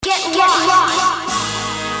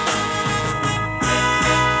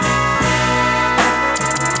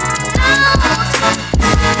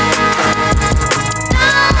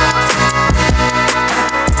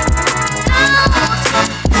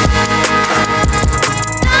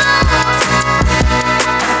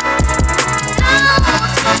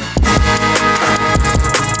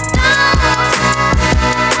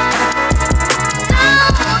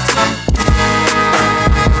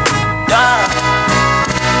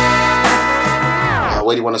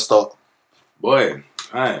where do you want to start? Boy,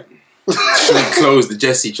 alright. Should we close the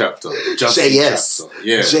Jussie chapter? JS. Chapter.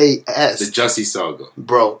 Yeah. JS. The Jussie Saga.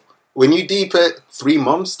 Bro, when you deep it 2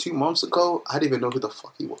 months ago, I didn't even know who the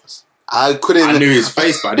fuck he was. I knew his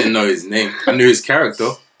face, but I didn't know his name. I knew his character.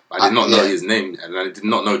 I did not know his name. And I did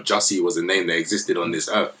not know Jussie was a name that existed on this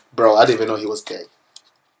earth. Bro, I didn't even know he was gay.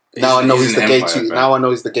 Now I know he's the gay too. Now I know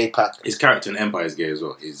he's the gay pack. His character in Empire is gay as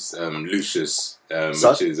well. He's Lucius,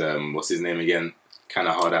 which is, what's his name again? Kind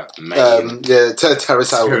of hard out.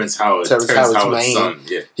 Terrence Howard. Terrence Howard's son.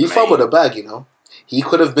 Yeah, he fumbled a bag, you know. He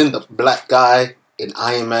could have been the black guy in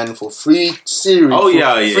Iron Man for 3 series. Oh,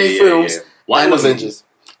 three films. Why and Avengers.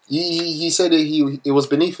 He said it was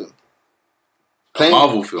beneath him. A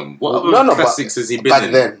Marvel film. What other classics has he been back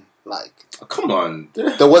in? then, like... Oh, come on.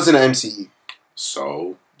 There wasn't an MCU.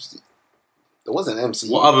 So... There wasn't an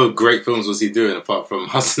MCU. What other great films was he doing apart from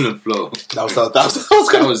Hustle and Flow?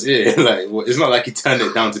 That was it. Like, it's not like he turned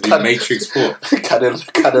it down to do Matrix 4. Kind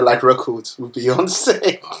of like Records with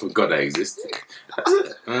Beyonce. I forgot that existed.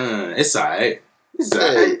 It's alright.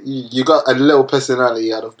 You got a little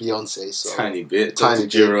personality out of Beyonce. So. Tiny bit. Tiny Dr.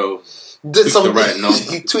 Jiro. Did something right now.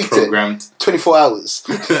 He tweaked programmed. It. 24 hours.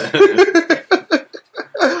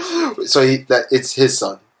 So it's his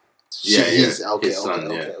son. He's okay.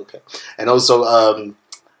 And also,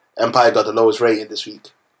 Empire got the lowest rating this week.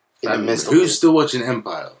 Who's still watching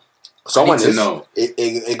Empire? Someone is. Know.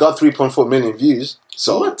 It got 3.4 million views.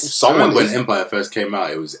 So what? I remember when Empire first came out,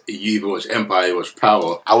 it was you either watch Empire, you watch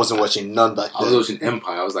Power. I wasn't watching none back then. I was watching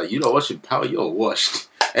Empire. I was like, you're not watching Power, you're washed.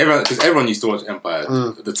 Everyone used to watch Empire.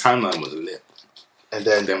 The timeline was lit. And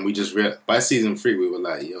then we just by season 3 we were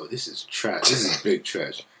like, yo, this is trash. This is big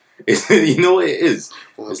trash. You know what it is?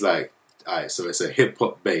 It's like, alright, so it's a hip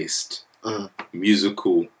hop based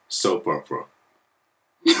musical soap opera.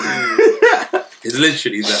 It's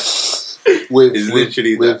literally that. With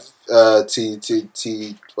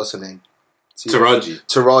what's her name?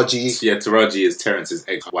 Taraji. Yeah, Taraji is Terrence's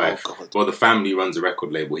ex-wife. Well, the family runs a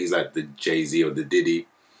record label. He's like the Jay-Z or the Diddy.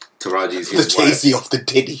 Taraji's his wife. The Jay-Z of the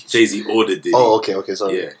Diddy. Jay-Z or the Diddy. Oh, okay,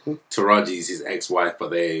 sorry. Yeah. Taraji's his ex-wife,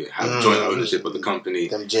 but they have joint ownership of the company.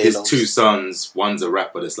 His 2 sons, one's a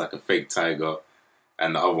rapper that's like a fake tiger,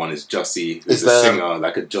 and the other one is Jussie, who's a singer,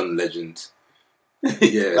 like a John Legend.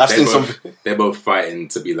 Yeah, they're both fighting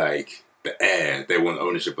to be like the heir. They want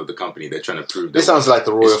ownership of the company. They're trying to prove. This sounds like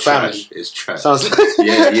the royal family. It's trash. Sounds like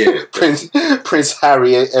yeah. Prince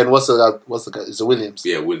Harry and what's the guy? Is it Williams?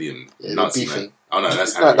 Yeah, William. Yeah, beefing. Oh no,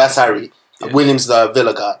 that's Harry. No, that's Harry. Yeah. Williams, the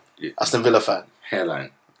Villa guy. Yeah. Aston Villa fan.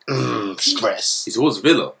 Hairline. Stress. He supports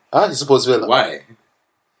Villa. He supports Villa. Why? He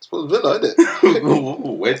supports Villa, isn't it?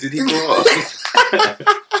 Where did he grow up?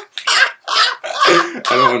 I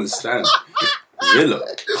don't understand. Villa.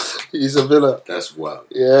 He's a Villa. That's wild.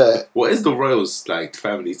 Yeah. What is the Royals like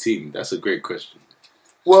family team? That's a great question.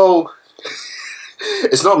 Well,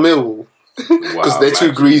 it's not Millwall because they're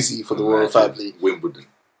too greasy for the royal family. Wimbledon.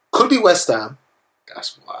 Could be West Ham.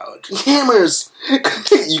 That's wild. Hammers.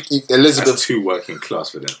 Elizabeth. That's too working class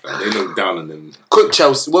for them, fam. They look down on them. Could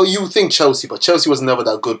Chelsea? Well, you would think Chelsea, but Chelsea was never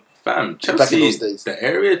that good. Fam, Chelsea. Back in those days. The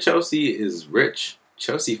area Chelsea is rich.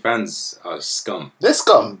 Chelsea fans are scum. They're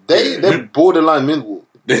scum. They're borderline Millwall.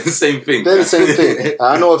 They're the same thing. They're the same thing.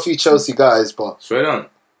 I know a few Chelsea guys, but straight on.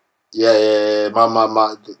 Yeah.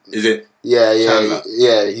 My. Is it? Yeah. Chandler.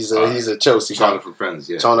 Yeah. He's a Chelsea guy. Chandler for Friends.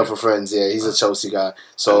 Yeah. Chandler for Friends. Yeah, he's a Chelsea guy.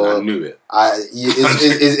 So I knew it.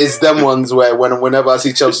 It's them ones where whenever I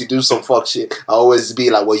see Chelsea do some fuck shit, I always be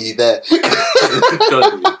like, "Were you there?"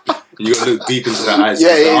 You gotta look deep into their eyes.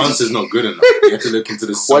 Yeah, the answer's not good enough. You have to look into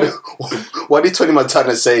the soul. What did Tony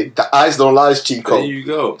Montana say? The eyes don't lie, Chico. There you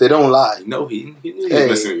go. They don't lie. No, he knew he was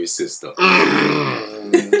messing with his sister.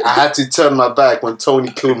 I had to turn my back when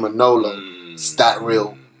Tony killed Manola. It's that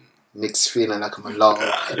real. Nick's feeling like a mulatto.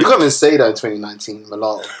 You can't even say that in 2019,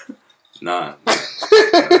 mulatto. Nah.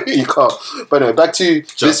 You can't. But anyway, back to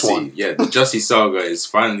this one. Yeah, the Jussie Saga is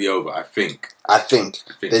finally over, I think.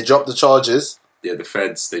 They dropped the charges. Yeah, the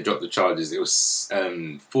feds, they dropped the charges. It was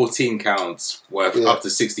 14 counts worth up to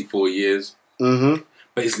 64 years. Mm-hmm.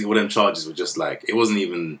 Basically, all them charges were just like, it wasn't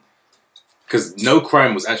even... Because no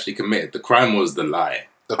crime was actually committed. The crime was the lie.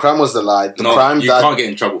 You can't get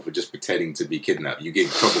in trouble for just pretending to be kidnapped. You get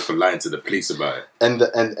in trouble for lying to the police about it. And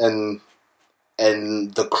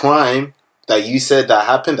the crime that you said that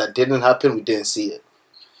happened, that didn't happen, we didn't see it.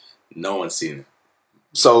 No one's seen it.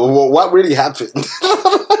 So what really happened?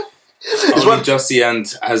 Only Jussie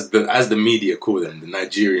and as the media call them, the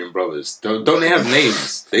Nigerian brothers. Don't they have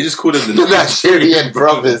names? They just call them the Nigerian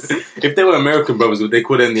brothers. If they were American brothers, would they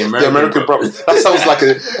call them the American brothers? That sounds like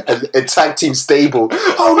a tag team stable.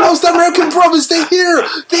 Oh no, it's the American brothers. They're here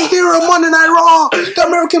on Monday Night Raw. The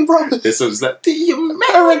American brothers. It's just like the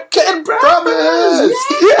American brothers.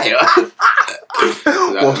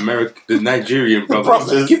 The Nigerian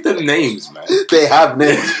brothers. Like, give them names, man. They have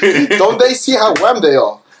names. Don't they see how wham they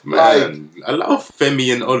are? Man, I love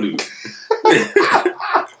Femi and Olu.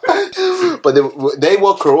 But they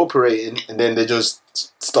were cooperating, and then they just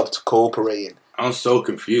stopped cooperating. I'm so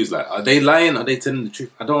confused. Like, are they lying? Are they telling the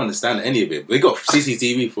truth? I don't understand any of it. They got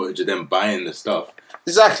CCTV footage of them buying the stuff.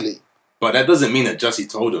 Exactly. But that doesn't mean that Jussie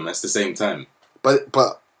told them at the same time. But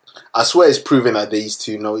I swear it's proven that these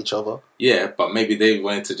two know each other. Yeah, but maybe they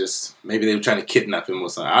wanted to maybe they were trying to kidnap him or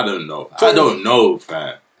something. I don't know. I don't know,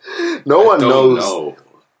 fam. No one knows.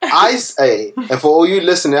 I say, and for all you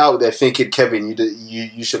listening out there thinking, Kevin,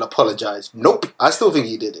 you should apologize. Nope, I still think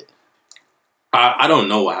he did it. I don't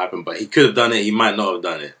know what happened, but he could have done it. He might not have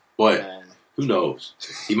done it. Boy, man. Who knows?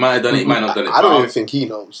 He might have done it. He might not have done it. I don't even think he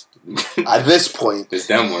knows. At this point, it's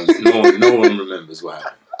them ones. No one remembers what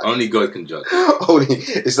happened. Only God can judge.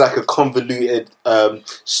 It's like a convoluted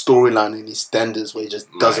storyline in EastEnders where it just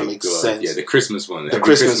doesn't make sense. Yeah, the Christmas one. The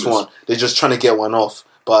Christmas one. They're just trying to get one off.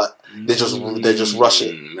 But they just rush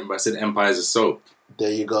it. Remember I said Empire's a soap.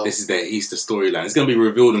 There you go. This is their Easter storyline. It's gonna be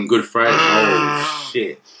revealed on Good Friday. Oh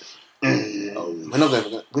shit! We're not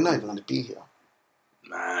even gonna be here.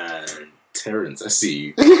 Man, Terrence, I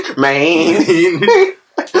see you. Man.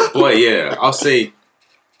 Boy, yeah, I'll say,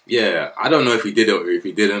 yeah. I don't know if he did it or if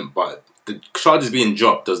he didn't, but the charges being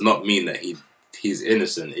dropped does not mean that he's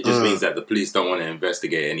innocent. It just means that the police don't want to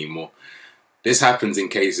investigate anymore. This happens in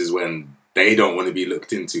cases when they don't want to be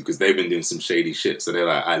looked into because they've been doing some shady shit. So they're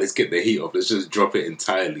like, all right, let's get the heat off. Let's just drop it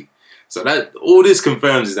entirely. So that all this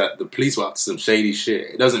confirms is that the police were up to some shady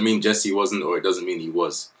shit. It doesn't mean Jussie wasn't, or it doesn't mean he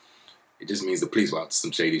was. It just means the police were up to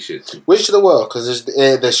some shady shit too. Which they were, because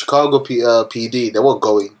the Chicago PD, they were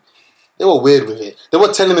going. They were weird with it. They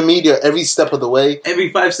were telling the media every step of the way. Every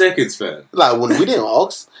 5 seconds, fam. Like, when we didn't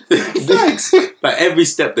ask. Like, every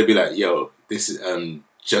step they'd be like, yo, this is...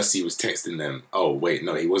 Jussie was texting them. Oh, wait,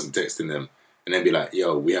 no, he wasn't texting them. And then be like,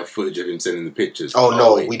 yo, we have footage of him sending the pictures. Oh,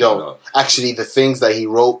 no, wait, we don't. No. Actually, the things that he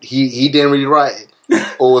wrote, he didn't really write it.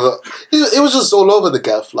 It was just all over the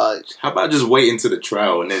gaff. Like, how about just wait into the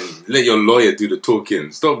trial and then let your lawyer do the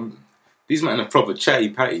talking? Stop. These men are proper chatty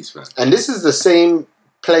patties, man. And this is the same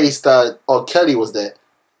place that Kelly was there.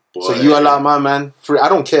 Boy, so you allow my man free. I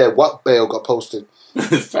don't care what bail got posted.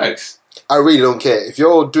 Facts. I really don't care. If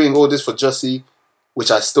you're doing all this for Jussie, which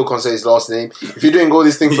I still can't say his last name. If you're doing all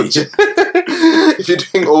this thing for if you're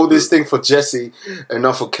doing all this thing for Jussie and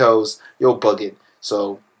not for Kels, you're bugging.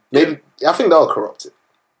 So maybe I think they're corrupted.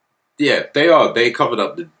 Yeah, they are. They covered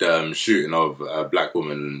up the shooting of a black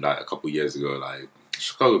woman like a couple years ago. Like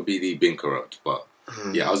Chicago PD been corrupt, but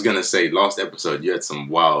yeah, I was gonna say last episode you had some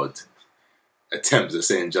wild attempts at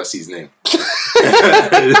saying Jussie's name.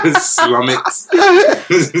 Slum it,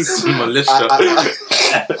 militia.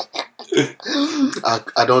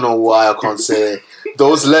 I don't know why I can't say it.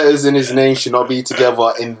 Those letters in his name should not be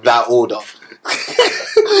together in that order.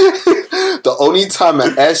 The only time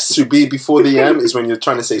an S should be before the M is when you're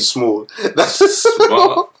trying to say small. That's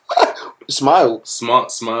smart. Smile.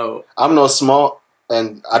 Smart smile. I'm not smart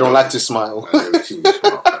and I don't like to smile.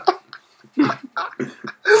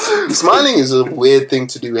 Smiling is a weird thing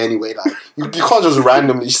to do anyway. Like you can't just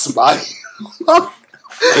randomly smile.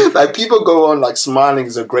 Like people go on like smiling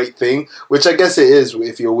is a great thing, which I guess it is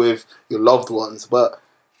if you're with your loved ones. But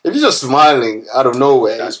if you're just smiling out of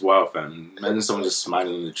nowhere, that's wild, fam. Imagine someone just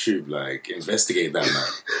smiling on the tube. Like investigate that, man.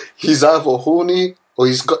 He's either horny or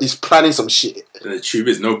he's planning some shit. And the tube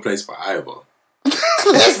is no place for either.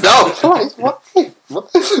 There's no place. What?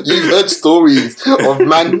 You've heard stories of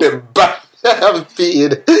man them back. I'm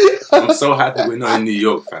so happy we're not in New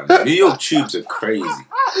York, fam. New York tubes are crazy.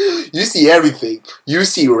 You see everything. You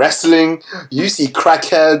see wrestling. You see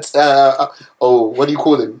crackheads. What do you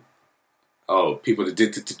call them? Oh, people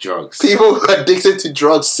addicted to drugs. People addicted to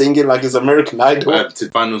drugs singing like it's American Idol.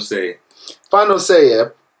 Final say, yeah.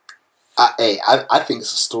 I think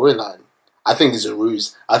it's a storyline. I think it's a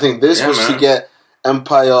ruse. I think this was to get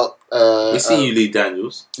Empire... we see you, Lee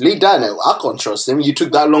Daniels. Lee Daniels, I can't trust him. You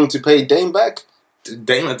took that long to pay Dame back?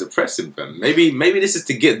 Dame had to press him, fam. Maybe this is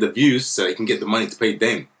to get the views so he can get the money to pay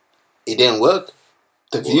Dame. It didn't work.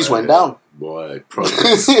 The views went down. Boy,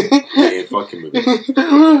 progress. They ain't fucking with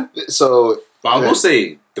it. So... But I will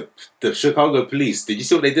say, the Chicago police, did you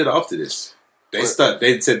see what they did after this? They said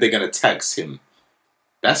they're gonna tax him.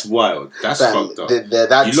 That's wild. That's fucked up.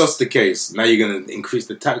 You lost the case. Now you're gonna increase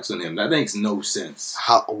the tax on him. That makes no sense.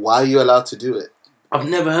 Why are you allowed to do it? I've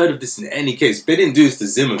never heard of this in any case. They didn't do this to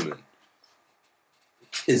Zimmerman.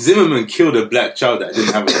 Zimmerman killed a black child that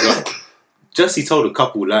didn't have a gun. Jussie told a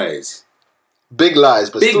couple lies. Big lies,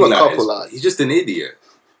 but still a couple lies. He's just an idiot.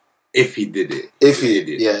 If he did it.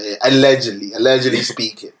 Yeah. Allegedly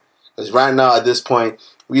speaking. Because right now, at this point,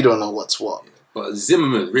 we don't know what's what. But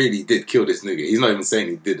Zimmerman really did kill this nigga. He's not even saying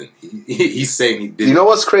he didn't. He's saying he didn't. You know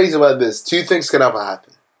what's crazy about this? Two things can ever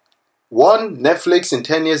happen. One, Netflix in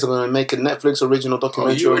 10 years are going to make a Netflix original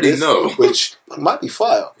documentary you already know. Which might be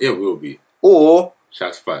fire. It will be. Or...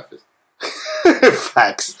 Shots fired.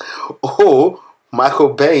 Facts. Or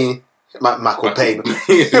Michael Bay might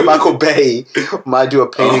do a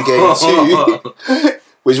Pain and Gain 2,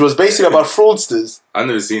 which was basically about fraudsters. I've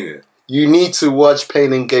never seen it. You need to watch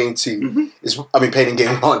Pain and Gain 2. Pain and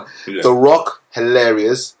Gain 1. Yeah. The Rock,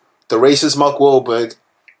 hilarious. The racist Mark Wahlberg,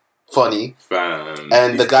 funny.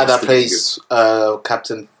 And the guy that plays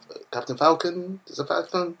Captain Falcon? Is it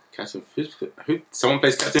Falcon? Who? Someone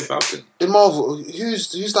plays Captain Falcon? In Marvel,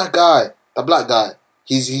 who's that guy? The black guy.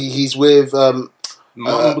 He's with...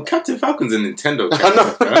 Captain Falcon's a Nintendo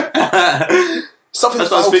character. Something That's Falcon.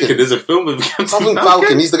 What I was thinking. There's a film with Captain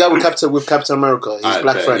Falcon. He's the guy with Captain America. His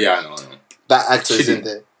black friend. Yeah, I know. That actor is in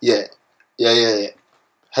there. Yeah.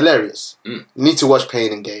 Hilarious. You need to watch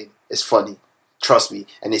Pain and Gain. It's funny. Trust me.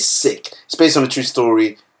 And it's sick. It's based on a true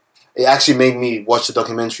story. It actually made me watch the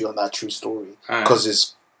documentary on that true story. Because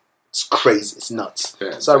it's crazy. It's nuts.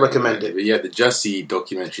 So I recommend it. But yeah, the Jussie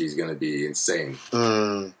documentary is going to be insane.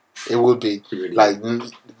 It would be. Really like,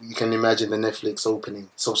 you can imagine the Netflix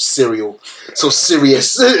opening. So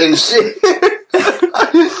serious and shit.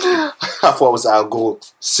 I thought it was Al Gore.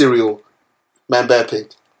 Serial. Man, Bear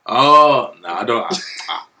Pig. Oh, no,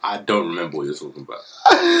 I don't remember what you're talking about.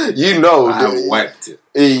 You know. I wiped it.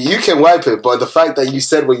 You can wipe it, but the fact that you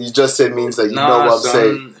said what you just said means that you know what I'm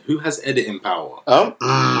saying. Who has editing power?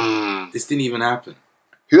 This didn't even happen.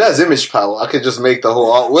 Who has image power? I could just make the whole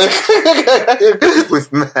artwork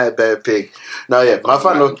with Mad Bear Pig. Now, yeah, my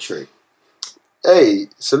final... Trey. Hey,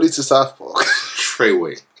 salute to South Park.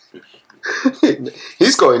 Treyway.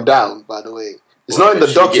 He's going down, by the way. It's not in the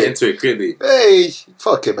docket. Get into it quickly. Hey,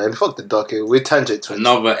 fuck it, man. Fuck the docket. We're tangent to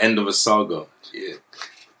another end of a saga. Yeah.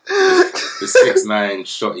 The 6ix9ine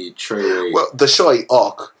Shotty Treyway. Well, the Shotty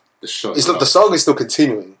arc. The saga is still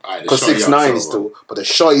continuing because 6ix9ine is still, but the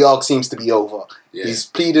Shotty arc seems to be over. Yeah. He's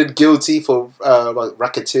pleaded guilty for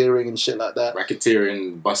racketeering and shit like that.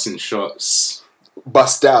 Racketeering, busting shots,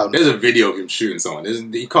 bust down. There's a video of him shooting someone.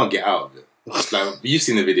 You can't get out of it. Like, you've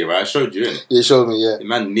seen the video, right? I showed you, innit? You showed me, yeah. The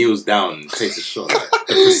man kneels down and takes a shot. Like,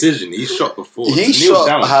 the precision. He's shot before. He shot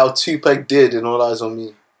down. How Tupac did in All Eyes on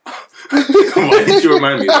Me. Why did you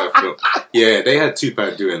remind me of that film? Yeah, they had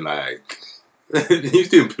Tupac doing like... he was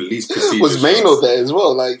doing police procedures. Was Mano there as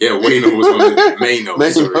well? Like, yeah, Wayno was one of the... Mano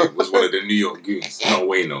was one of the New York goons. Not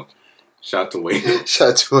Wayno. Shout out to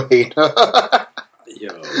Wayno.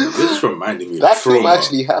 Yo, this just reminded me that of Trauma, film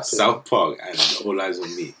actually happened. South Park and All Eyes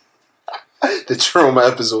on Me. The trauma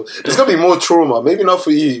episode. There's gonna be more trauma. Maybe not for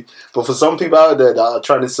you, but for some people out there that are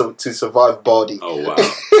trying to survive Bardi. Oh wow!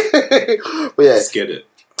 But yeah, let's get it.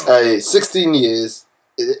 16 years.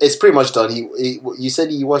 It's pretty much done. You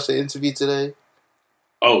said you watched the interview today.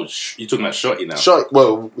 Oh, you talking about Shotty now? Shotty.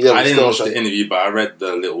 Well, yeah. I didn't watch the interview, but I read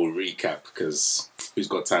the little recap because who's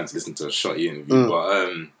got time to listen to a Shotty interview?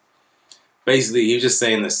 But basically, he was just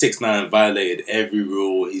saying that 6ix9ine violated every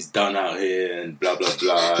rule. He's done out here and blah blah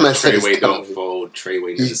blah. Treyway don't fold.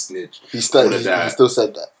 Treyway never snitch. He still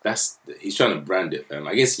said that. He's trying to brand it, fam.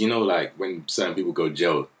 I guess like when certain people go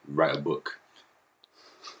jail, write a book.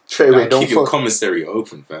 Treyway don't keep your commissary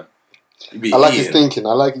open, fam. I like his thinking.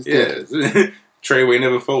 Yeah. Treyway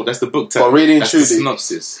never fold. That's the book title. But really, that's truly, the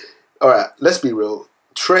synopsis. All right, let's be real.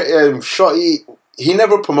 Shotty, he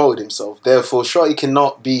never promoted himself. Therefore, Shotty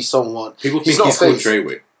cannot be someone. People think he's called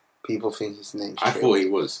Treyway. People think his name's I thought he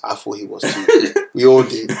was. I thought he was too. We all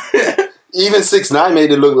did. Even 6ix9ine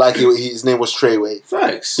made it look like his name was Treyway.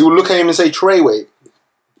 Facts. He would look at him and say Treyway.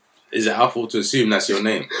 Is it helpful to assume that's your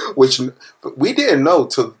name? Which we didn't know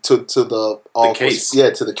to the case. Yeah,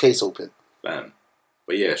 to the case open. Bam.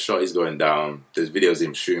 But yeah, Shotty's going down. There's videos of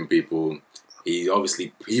him shooting people. He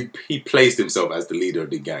obviously he placed himself as the leader of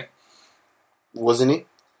the gang, wasn't he?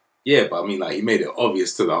 Yeah, but I mean, like, he made it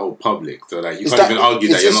obvious to the whole public, so like you can't even argue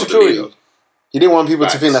that you're not the leader. He didn't want people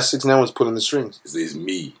to think that 6ix9ine was pulling the strings. It's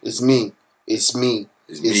me. It's me. It's me.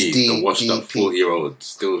 It's me. The washed up 40-year-old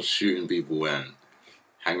still shooting people and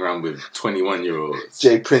hang around with 21-year-olds.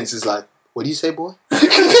 Jay Prince is like, What do you say, boy?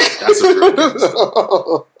 That's a real gangster.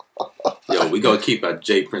 Yo, we gotta keep our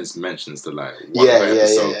J Prince mentions to like one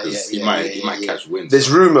episode because he might catch wind. There's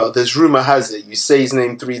rumor has it. You say his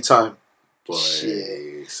name 3 times. Boy,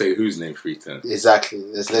 say whose name 3 times? Exactly.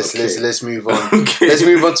 Let's move on. Okay. Let's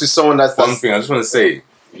move on to someone that's one thing I just want to say.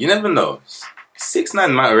 You never know.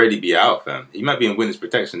 6ix9ine might already be out, fam. He might be in witness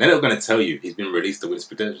protection. They're not going to tell you he's been released to witness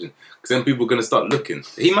protection because then people are going to start looking.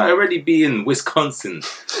 He might already be in Wisconsin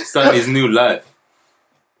starting his new life.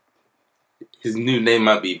 His new name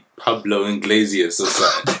might be Pablo Iglesias or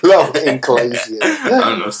something. Pablo Iglesias. I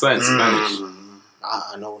don't know, something Spanish.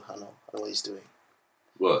 I know what he's doing.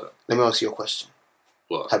 What? Let me ask you a question.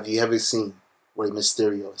 What? Have you ever seen Rey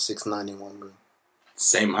Mysterio and 6ix9ine in one room?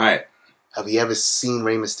 Same height. Have you ever seen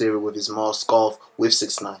Rey Mysterio with his mask off with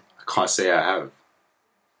 6ix9ine? I can't say I have.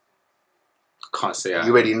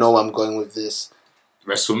 You already know I'm going with this.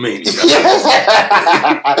 WrestleMania.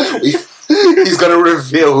 He's gonna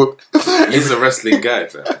reveal. He's a wrestling guy,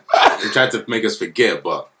 fam. He tried to make us forget,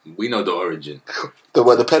 but we know the origin.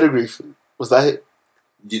 The pedigree, was that it?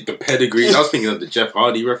 The pedigree. I was thinking of the Jeff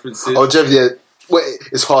Hardy references. Oh, Jeff, yeah. Wait,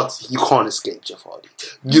 it's hard. You can't escape Jeff Hardy.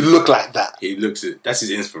 You look like that. He looks it. That's his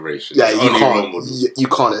inspiration. Yeah, you can't. You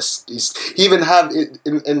can't. He even have it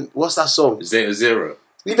in what's that song? Zero.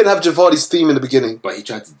 We even have Jeff Hardy's theme in the beginning. But he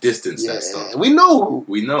tried to distance that stuff. We know.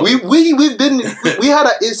 We know. We had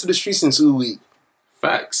our ears to the streets since Ooh Wee.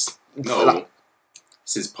 Facts. No.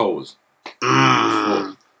 Since Pose.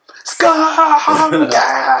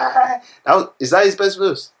 Is that his best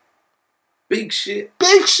verse? Big shit.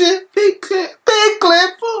 Big shit. Big clip. Big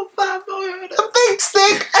clip. 4, 5, 4, a big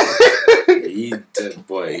stick. He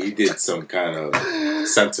did some kind of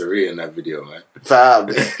Santeria in that video, man. Fam.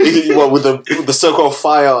 With the circle of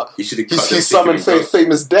fire. He summoned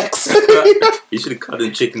famous decks. He should have cut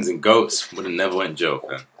in chickens and goats. Would have never went Joe,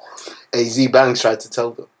 fam. AZ Banks tried to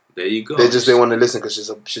tell them. There you go. They just didn't want to listen because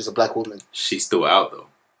she's a black woman. She's still out though.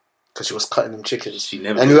 Because she was cutting them chickens. She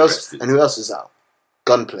never. And who else? And who else is out?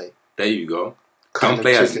 Gunplay. There you go.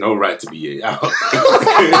 Gunplay has no right to be out.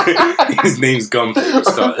 His name's Gunplay for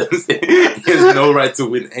starters. He has no right to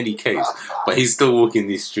win any case, but he's still walking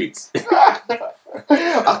these streets.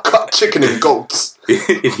 I cut chicken and goats.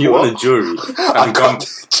 If you're on a jury, I cut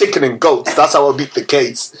chicken and goats. That's how I beat the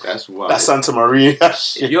case. That's why. That's Santa Maria.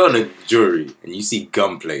 If you're on a jury and you see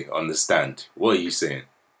Gunplay on the stand, what are you saying?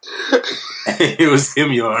 It was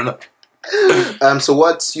him, Your Honor. So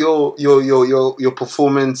what's your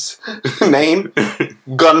performance name?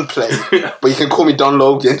 Gunplay. But you can call me Don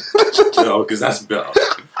Logan. No, because that's better.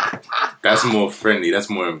 That's more friendly. That's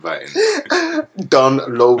more inviting. Don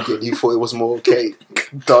Logan. He thought it was more okay.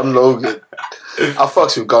 Don Logan. I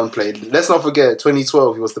fucks with Gunplay. Let's not forget,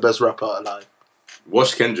 2012, he was the best rapper alive.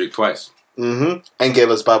 Washed Kendrick twice. And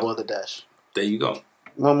gave us Bible on the Dash. There you go.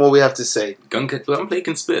 What more we have to say? Gunplay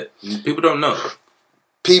can spit. People don't know.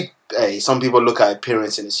 Some people look at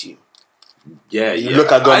appearance and assume. Yeah, you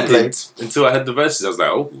look at Gunplay. Until I heard the verses, I was like,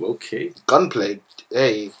 oh, okay. Gunplay,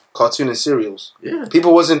 cartoon and cereals. Yeah.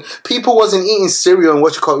 People wasn't eating cereal and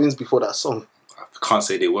watching cartoons before that song. I can't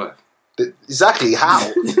say they were. Exactly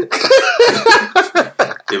how? It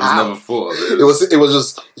was never thought of it.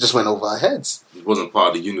 It just went over our heads. It wasn't part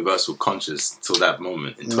of the universal conscious till that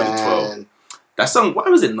moment in 2012. Man. That song, why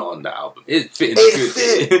was it not on that album? It fit.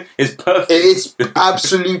 It's perfect. It's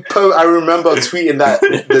absolute perfect. I remember tweeting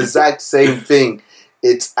the exact same thing.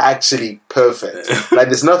 It's actually perfect. Like,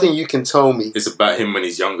 there's nothing you can tell me. It's about him when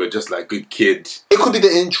he's younger, just like good kid. It could be the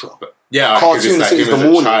intro. Yeah, cartoon it's like him as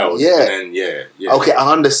a child. Yeah. And yeah. Okay,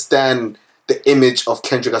 I understand the image of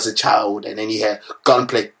Kendrick as a child, and then you hear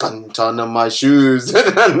Gunplay, gun on my shoes.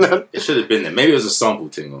 It should have been there. Maybe it was a sample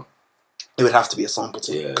thing, or it would have to be a sample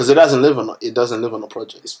thing because it doesn't live on a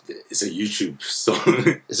project. It's a YouTube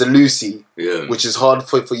song. It's a Lucy, yeah, which is hard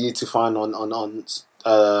for you to find on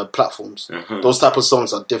platforms. Those type of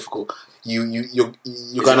songs are difficult. You're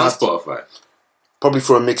gonna have Spotify probably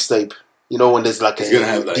for a mixtape. You know when there's like it's gonna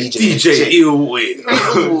have like DJ Earwig.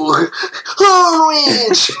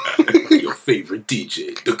 Orange. Your favorite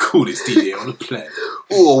DJ, the coolest DJ on the planet.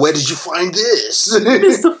 Oh, where did you find this?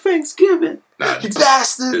 Mr. Thanksgiving. Nah, you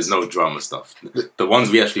bastard. There's no drama stuff. The ones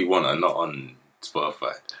we actually want are not on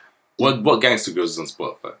Spotify. What Gangster Girls is on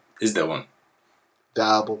Spotify? Is there one? The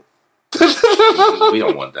album. We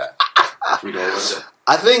don't want that. We don't want that.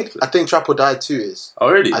 I think Trap or Die 2 is.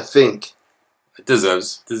 Already? I think. It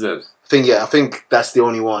deserves. I think that's the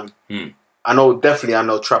only one. I know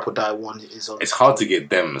Trap or Die 1 is on. It's hard to get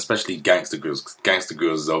them, especially Gangster Girls. Gangster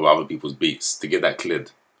Girls over other people's beats to get that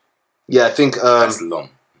cleared. Yeah, I think that's long.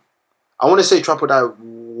 I want to say Trap or Die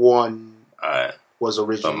 1. was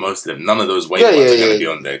original. But most of them, none of those weight ones are going to be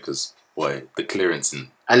on there because, boy, the clearance and...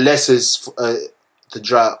 Unless it's, the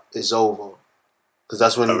drought is over. Because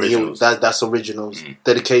that's when that's originals.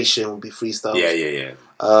 Dedication will be freestyle. Yeah.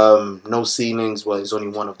 No ceilings, well, it's only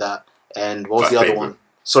one of that. And what was the other one?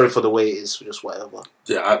 Sorry for the Wait is just whatever.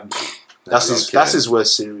 Yeah, that's his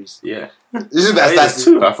worst series. Yeah. Isn't that's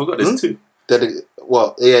two? I forgot there's two.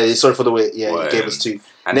 Sorry for the Wait. Yeah, he gave us two.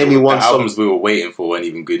 And name me one song. The albums we were waiting for weren't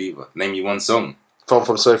even good either. Name me one song.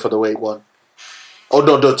 From Sorry for the Wait one. Oh,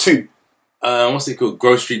 no, two. What's it called?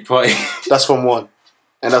 Grove Street Party. That's from one.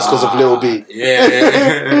 And that's because of Lil B.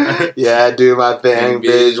 Yeah. Yeah, do my thing,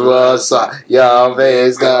 bitch. What's up? Y'all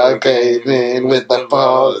bitch got came in with the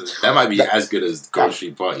balls. That might be as good as Grove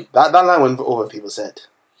Street Party. That line when all the people said.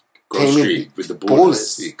 Grove Street with the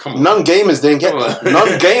ballers. Yeah, come on. Non-gamers didn't get that.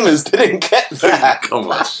 Non-gamers didn't get that.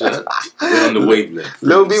 Come on, shit. We're on the wavelength.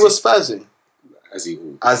 Lil B was spazzing. As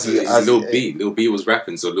Lil B. Lil B was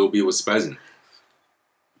rapping, so Lil B was spazzing.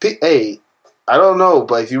 Hey, I don't know,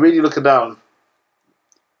 but if you really look it down,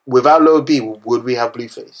 without Lil B, would we have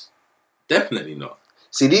Blueface? Definitely not.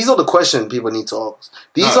 See, these are the questions people need to ask.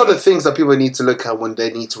 These are the things that people need to look at when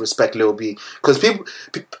they need to respect Lil B.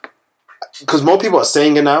 Because more people are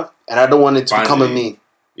saying it now, and I don't want it to become a meme.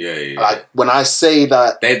 Yeah. Like, when I say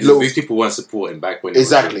that... these people weren't supporting back when it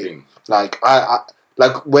was everything. Like,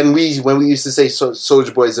 like when we used to say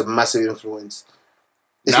Soulja Boy is a massive influence.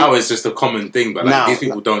 It's just a common thing, but these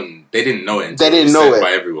people they didn't know it. They didn't know it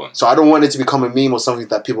by everyone. So I don't want it to become a meme or something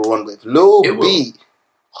that people run with. Lil B,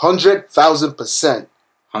 100,000%.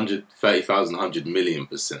 130,000, 100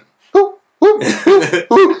 million%.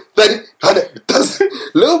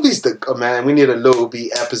 Lil B's the man. We need a Lil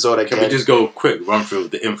B episode again. Can we just go quick run through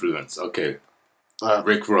the influence? Okay,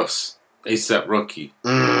 Rick Ross, A$AP Rocky.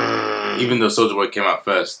 Even though Soulja Boy came out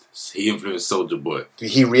first, he influenced Soulja Boy.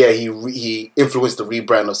 He influenced the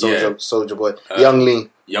rebrand of Soulja Boy. Young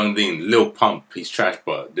Lean, Lil Pump. He's trash,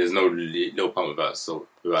 but there's no Lil Pump without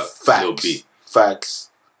Lil B. Facts.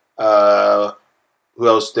 Who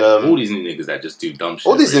else? All these new niggas that just do dumb shit.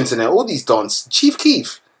 All these internet, all these dons. Chief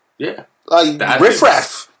Keef. Yeah. Like Riff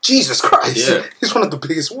Raff. Jesus Christ. Yeah. He's one of the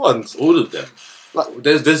biggest ones. All of them. Like,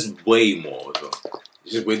 there's way more though.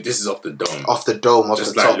 This is off the dome. Off the dome, off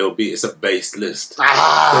just the like top. Lil B, it's a based list.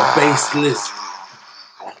 The based list.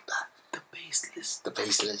 I like that. The based list. The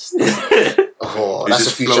based list. Oh, that's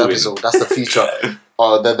a future episode. That's the future.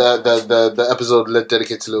 Oh, the episode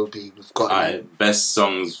dedicated to Lil B. We've got best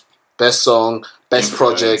songs. Best song. Best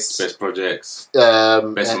projects. Best projects.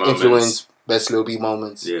 Best influence. Best Lil B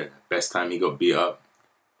moments. Yeah. Best time he got beat up.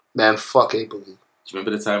 Man, fuck A-Boogie. Do you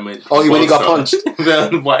remember the time when... when he got punched? Why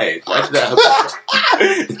did that happen?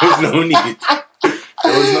 There was no need.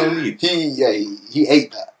 There was no need. He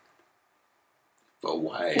ate that. But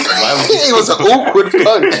why? Why would it was an awkward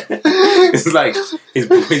punch. It's like his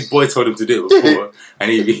boy told him to do it before,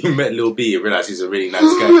 and he met Lil B and realised he's a really nice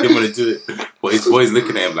guy. He didn't want to do it, but his boy's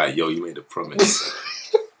looking at him like, "Yo, you made a promise."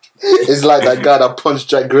 It's like that guy that punched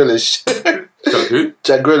Jack Grealish. Who?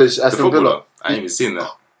 Jack Grealish, Aston Villa. I ain't even seen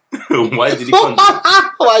that. Why did he punch him?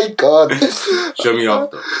 Oh my God. Show me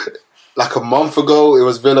after. Like a month ago, it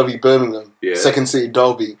was Villa v Birmingham. Yeah. Second City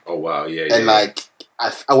Derby. Oh, wow. Yeah, and like,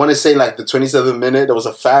 I want to say like the 27th minute, there was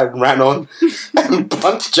a fan ran on and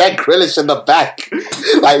punched Jack Grealish in the back.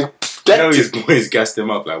 Like, his boys gassed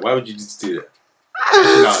him up. Like, why would you just do that?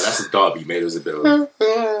 No, that's a derby, mate. It was a bit of...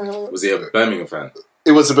 Was he a Birmingham fan?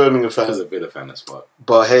 It was a Birmingham fan. It was a Villa fan, that's what.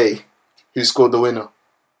 But hey, who scored the winner?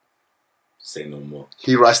 Say no more.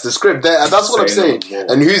 He writes the script. That's what I'm saying. No,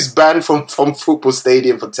 and who's banned from football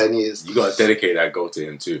stadium for 10 years? You got to dedicate that goal to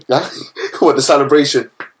him too. What, the celebration?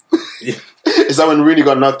 Yeah. Is that when Rooney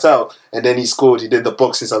got knocked out and then he scored? He did the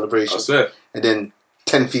boxing celebration. I swear. And then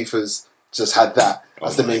 10 FIFAs just had that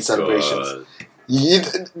as the main celebrations.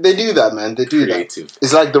 They do that, man. They do Creative. That.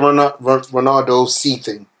 It's like the Ronaldo C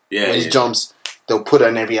thing. Yeah. When he jumps, they'll put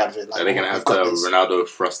an every advert. Like, are they going to have the Ronaldo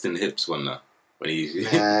thrusting hips one now? When he's...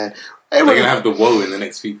 They're going to have the woe in the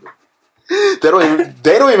next people. They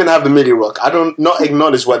don't even have the MIDI rock. I don't not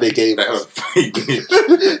acknowledge what they gave us.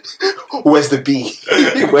 Where's the B?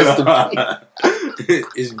 Where's the B?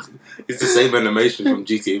 It's the same animation from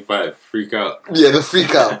GTA 5. Freak out. Yeah, the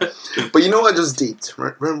freak out. But you know what just deeped?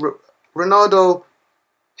 Ronaldo,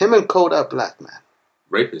 him and Kodak Black, man.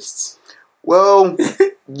 Rapists. Well,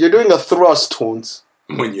 you're doing a thrust, Tones.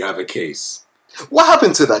 When you have a case. What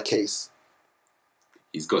happened to that case?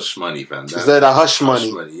 He's got shmoney, fam. Is that a hush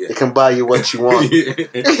money? Yeah. It can buy you what you want.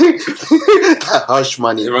 That hush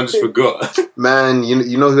money. Everyone just forgot. Man,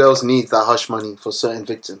 you know who else needs that hush money for certain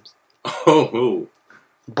victims? Oh.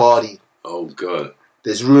 Bardi. Oh, God.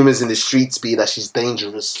 There's rumors in the streets that she's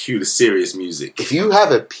dangerous. Cue the serious music. If you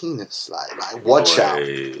have a penis, like watch out.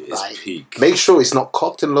 It's peak. Make sure it's not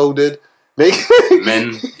cocked and loaded.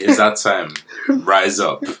 Men, it's our time. Rise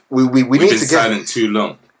up. We've need been silent too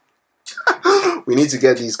long. We need to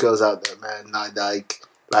get these girls out there, man. Like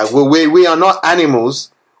we are not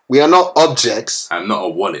animals. We are not objects. I'm not a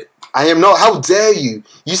wallet. I am not. How dare you?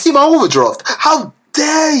 You see my overdraft? How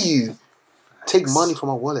dare you take money from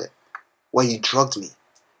my wallet while you drugged me?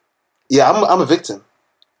 Yeah, I'm a victim.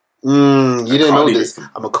 You didn't know this.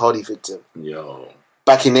 Victim. I'm a Cardi victim. Yo.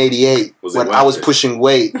 Back in '88, when I was pushing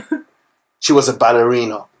weight, she was a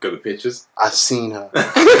ballerina. Got the pictures? I've seen her.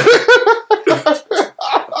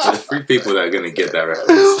 The 3 people that are going to get that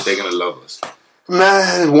reference, they're going to love us.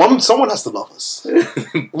 Man, someone has to love us.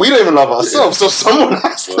 We don't even love ourselves, so someone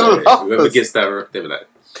has to love us. Whoever gets that, they'll be like,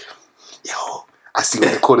 yo, I see what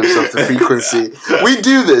they call themselves the frequency. We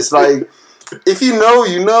do this, like, if you know,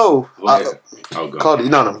 you know. Cardi,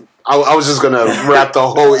 no. I was just going to wrap the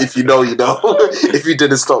whole if you know, you know. If you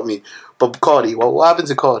didn't stop me. But Cardi, what happened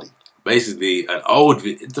to Cardi? Basically, an old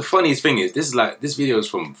video. The funniest thing is, this video is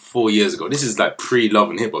from 4 years ago. This is like pre-Love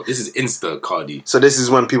and Hip Hop. This is Insta Cardi. So this is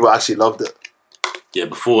when people actually loved it. Yeah,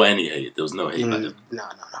 before any hate. There was no hate back then. No.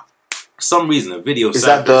 For some reason, a video is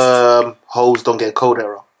that the hoes don't get cold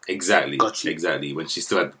era? Exactly. Exactly. When she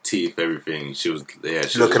still had the teeth, everything. She was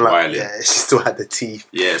looking like, yeah, she still had the teeth.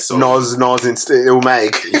 Yeah, so Nas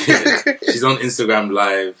Illmatic. Yeah. She's on Instagram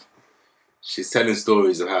Live. She's telling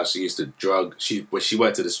stories of how she used to drug. When she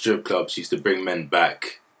worked at a strip club, she used to bring men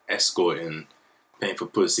back, escorting, paying for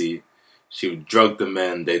pussy. She would drug the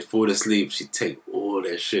men. They'd fall asleep. She'd take all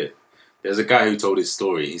their shit. There's a guy who told his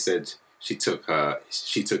story. He said she took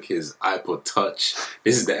his iPod Touch.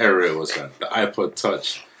 This is the era it was, man. The iPod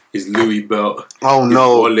Touch, his Louis belt, his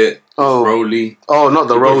wallet, Rollie. Oh, not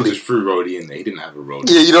the Rollie. He just threw Rollie in there. He didn't have a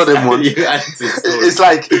Rollie. Yeah, you know them ones. It's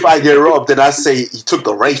like if I get robbed, then I say he took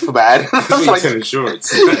the Wraith, man. That's like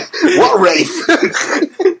insurance. What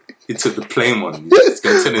Wraith? He took the plain one. He's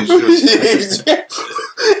going to tell insurance. Yeah.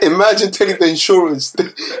 Imagine telling the insurance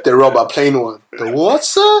they rob a plain one. The what,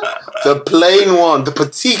 sir? The plain one. The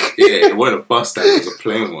petite. Yeah, it wasn't a bust down. It was a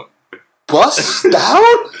plain one. Bust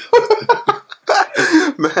down?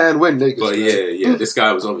 Man, we're niggas. But yeah, this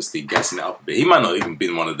guy was obviously gassing it up a bit. He might not even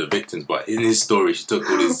been one of the victims, but in his story, she took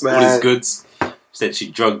all his goods. Said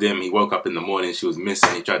she drugged him. He woke up in the morning. She was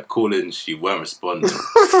missing. He tried calling. She weren't responding.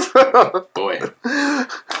 Boy.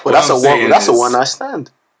 Well, that's a one night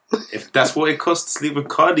stand. If that's what it costs to sleep with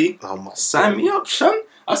Cardi, sign me up, son.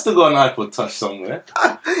 I still got an iPod Touch somewhere.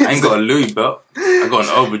 I ain't got a Louis belt. I got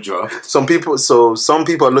an overdraft. Some people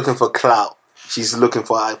are looking for clout. She's looking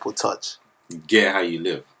for iPod Touch. You get how you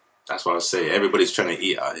live. That's what I say. Everybody's trying to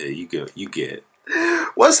eat out here. You get it.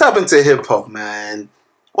 What's happened to hip hop, man?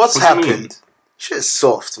 What's happened? Shit's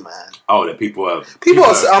soft, man. Oh, that people are.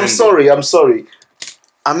 I'm sorry.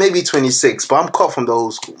 I may be 26, but I'm cut from the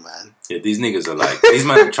old school, man. Yeah, these niggas are like, these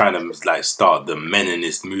men are trying to like start the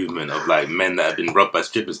meninist movement of like men that have been robbed by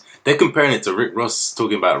strippers. They're comparing it to Rick Ross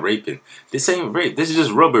talking about raping. This ain't rape. This is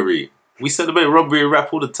just robbery. We celebrate robbery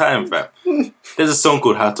rap all the time, fam. There's a song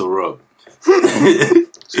called How to Rob.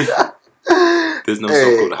 There's no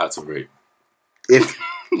song called How to Rape.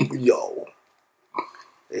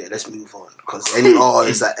 Yeah, let's move on. Because any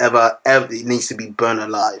artist that ever it needs to be burned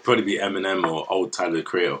alive. Probably be Eminem or old Tyler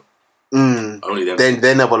Creole. Only them.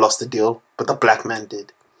 They never lost the deal, but the black man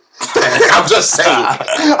did. I'm just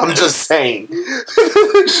saying.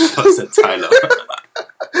 I said Tyler.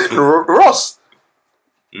 Ross.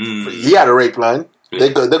 He had a rape line. Yeah.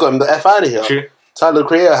 They got him the F out of here. True. Tyler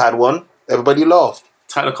Creole had one. Everybody laughed.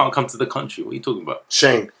 Tyler can't come to the country. What are you talking about?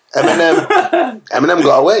 Shame. Eminem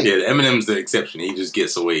got away. Yeah, Eminem's the exception. He just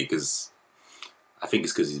gets away because I think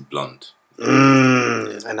it's because he's blonde.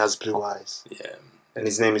 And has blue eyes. Yeah. And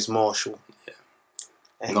his name is Marshall. Yeah.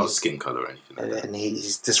 And not skin colour or anything like that. And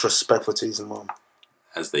he's disrespectful to his mom.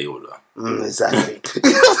 As they all are. Exactly.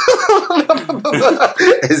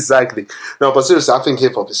 Exactly. No, but seriously, I think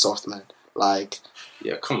hip hop is soft, man. Like,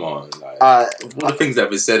 yeah, come on. Like, all the things that have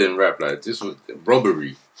been said in rap, like this was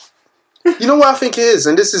robbery. You know what I think it is,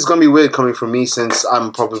 and this is gonna be weird coming from me since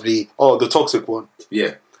I'm probably the toxic one.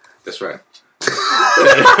 Yeah, that's right.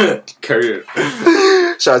 Carry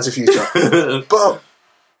on. Shout out to Future. But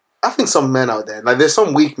I think some men out there, like there's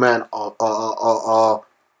some weak men are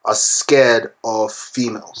scared of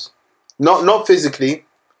females. Not physically,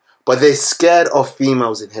 but they're scared of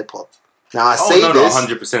females in hip hop. Now I say this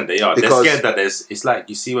 100% they are. They're scared that it's like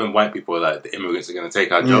you see when white people are like the immigrants are going to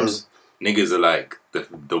take our jobs. niggas are like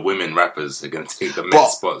the women rappers are gonna take the men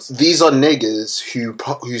spots. These are niggas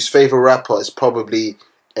whose favorite rapper is probably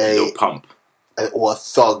Lil Pump. Or a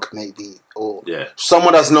thug, maybe, or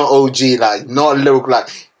someone that's not OG, like not lyrical,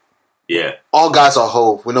 like all guys are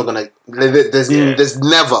Hove. We're not gonna. There's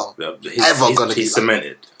never ever gonna be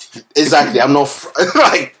cemented. Exactly, I'm not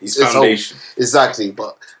like he's foundation. Exactly,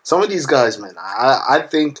 but some of these guys, man, I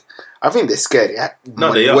think they're scared.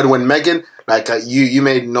 No, they are. When Megan, like you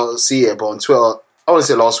may not see it, but on Twitter, I want to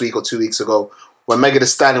say last week or 2 weeks ago, when Megan Thee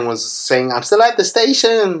Stallion was saying, "I'm still at the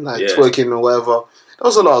station," like twerking or whatever. There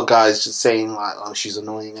was a lot of guys just saying like, "Oh, she's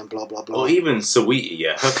annoying" and blah blah blah. Or even Saweetie,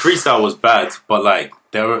 her freestyle was bad, but like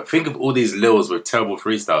think of all these Lils with terrible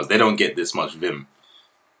freestyles. They don't get this much vim.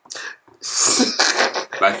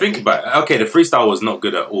 Like think about it. Okay, the freestyle was not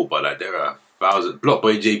good at all, but like there are thousands.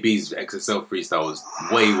 Blockboy JB's XSL freestyle was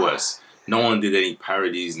way worse. No one did any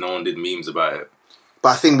parodies. No one did memes about it. But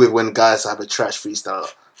I think when guys have a trash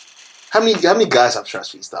freestyle. How many guys have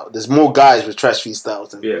trash freestyle? There's more guys with trash freestyles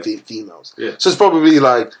than females. Yeah. So it's probably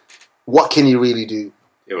like, what can you really do?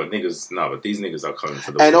 Yeah, but but these niggas are coming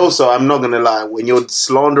for the And also, I'm not going to lie, when you're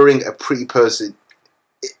slandering a pretty person,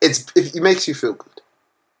 it makes you feel good.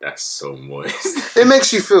 That's so moist. It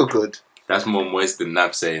makes you feel good. That's more moist than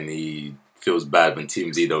Nap saying he feels bad when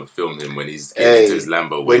TMZ don't film him when he's getting into his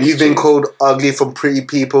Lambo. When you've been called ugly from pretty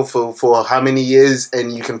people for how many years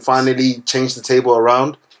and you can finally change the table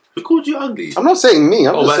around. Who called you ugly? I'm not saying me.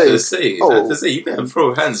 I'm just saying. I was to say, you better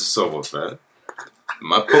throw hands or someone, man.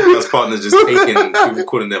 My podcast partner's just taking people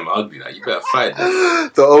calling them ugly. Like, you better fight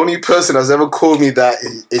them. The only person that's ever called me that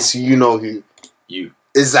is you know who. You.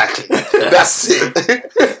 Exactly. That's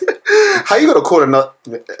it. How you gonna call another?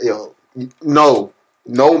 Yo,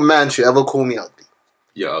 no man should ever call me ugly.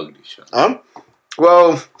 You're ugly, Sean.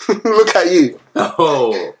 Well, look at you.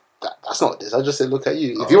 Oh. That's not this. I just said, look at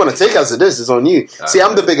you. If you want to take us to this, it's on you. See,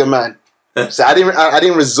 I'm the bigger man, so I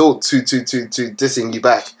didn't resort to dissing you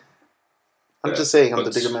back. I'm just saying, I'm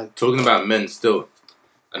the bigger man. Talking about men, still,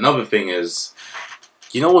 another thing is,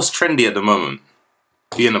 you know what's trendy at the moment?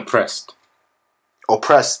 Being oppressed.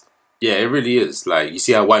 Oppressed. Yeah, it really is. Like you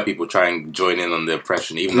see how white people try and join in on the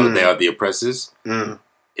oppression, even though they are the oppressors. In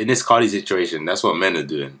this Cardi situation, that's what men are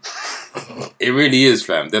doing. It really is,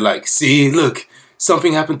 fam. They're like, see, look.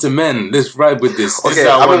 Something happened to men. Let's ride with this. Okay,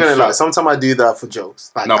 I'm not gonna lie. Sometimes I do that for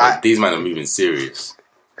jokes. Like, no, but these men are moving serious.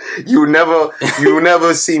 You will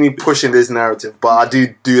never see me pushing this narrative, but I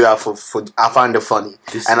do that for I find it funny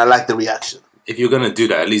and I like the reaction. If you're gonna do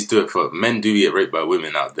that, at least do it for men. Do get raped by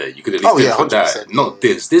women out there. You could at least do it for that. Not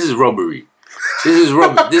this. This is robbery. This is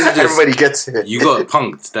robbery. This is just, everybody gets it. You got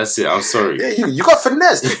punked. That's it. I'm sorry. Yeah, you got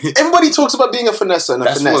finesse. Everybody talks about being a finesser and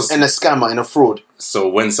and a scammer and a fraud. So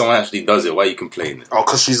when someone actually does it, why are you complaining? Oh,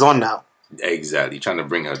 because she's on now. Exactly. Trying to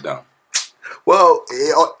bring her down. Well,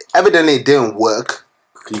 evidently it didn't work.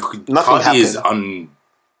 Nothing happened.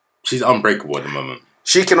 She's unbreakable at the moment.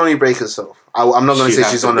 She can only break herself. I'm not going to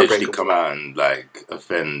say she's unbreakable. She come out and like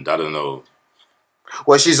offend. I don't know.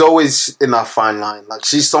 Well, she's always in that fine line. Like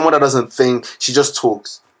she's someone that doesn't think. She just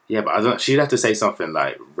talks. Yeah, but she'd have to say something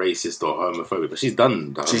like racist or homophobic. But she's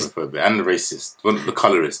done the homophobic and the racist, the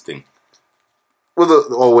colorist thing.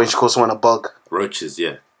 Well, or when she calls someone a bug. Roaches,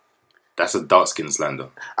 yeah. That's a dark skin slander.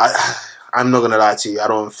 I'm not gonna lie to you. I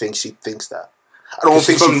don't think she thinks that. I don't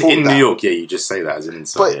think she thought in New York. Yeah, you just say that as an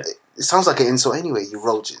insult. But it sounds like an insult anyway. You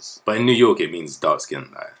roaches. But in New York, it means dark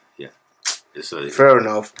skin. Yeah. Fair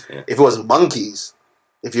enough. Yeah. If it was monkeys,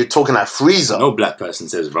 if you're talking like Freezer, no black person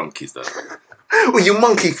says monkeys though. Well, you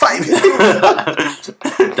monkey, fight me.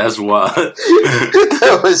 That's wild. A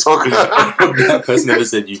black person never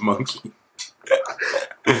said you monkey.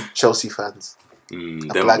 Chelsea fans.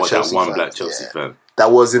 Black Chelsea fan.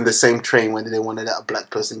 That was in the same train when they wanted a black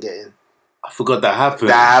person get in. I forgot that happened.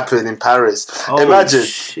 That happened in Paris. Oh, imagine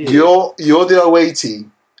you're the away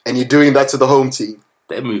team and you're doing that to the home team.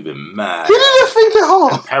 They're moving mad. Who did you think it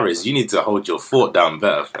hard? In Paris, you need to hold your fort down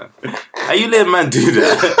better, fam. How you let man do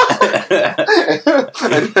that?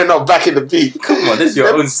 And they're not back in the beat. Come on, that's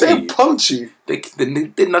your own city. They punch you.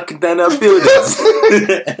 They're knocking down our buildings.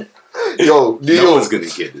 Yo, no one's gonna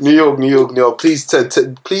get this. New York. Please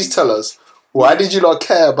tell us, why did you not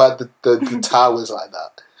care about the towers like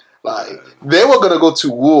that? Like they were gonna go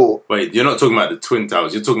to war. Wait, you're not talking about the Twin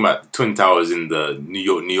Towers. You're talking about the Twin Towers in the New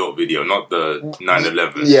York video, not the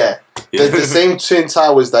 9/11. Yeah, the same Twin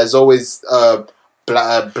Towers that is always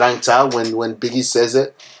blanked out when Biggie says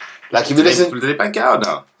it. Like if you listen, did they blank it out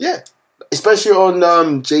now? Yeah, especially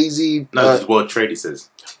on Jay-Z. No, it's World Trade. He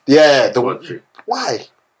says. Yeah, the World Trade. Why?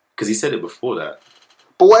 Because he said it before that.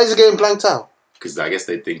 But why is it getting blanked out? Because I guess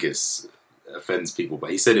they think it's offends people, but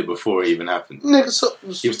he said it before it even happened.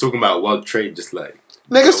 Niggas, he was talking about world trade, just like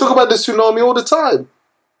niggas talk about the tsunami all the time.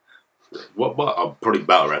 What? I'm probably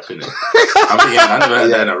battle rap, innit? I never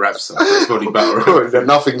heard that in a rap song. It's probably battle rap. There's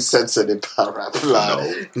nothing censored in battle rap.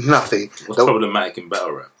 Like, no. Nothing. What's problematic in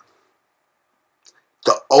battle rap?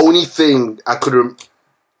 The only thing I could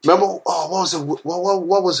remember... what was it?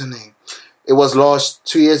 What was her name? It was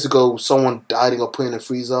 2 years ago, someone died and got put in a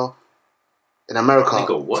freezer in America.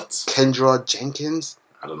 Nigga, what? Kendra Jenkins?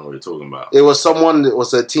 I don't know what you're talking about. It was someone that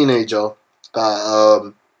was a teenager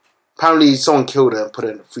that... apparently, someone killed her and put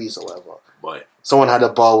her in the freezer or whatever. But someone had a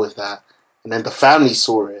bar with that. And then the family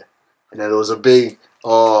saw it. And then there was a big,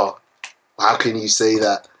 how can you say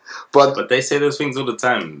that? But they say those things all the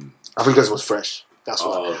time. I think this was fresh. That's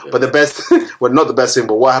why. Okay. But the best, well, not the best thing,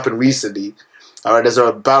 but what happened recently, all right, there's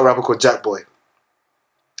a battle rapper called Jack Boy.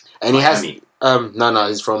 And he has, no,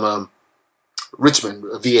 he's from Richmond,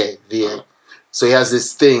 VA. So he has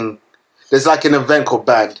this thing, there's like an event called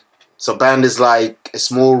Band. So Band is like a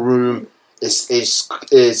small room.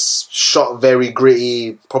 It's shot very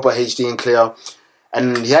gritty, proper HD and clear.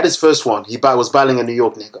 And he had his first one. He was battling a New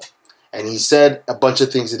York nigga. And he said a bunch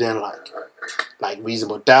of things he didn't like. Like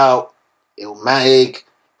Reasonable Doubt, Illmatic,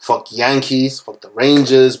 fuck Yankees, fuck the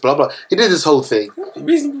Rangers, blah, blah. He did this whole thing.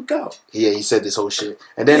 Reasonable Doubt? Yeah, he said this whole shit.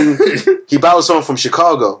 And then he battled someone from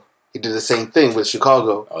Chicago. He did the same thing with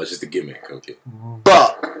Chicago. Oh, it's just a gimmick, okay.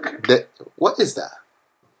 But, what is that?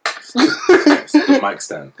 It's the mic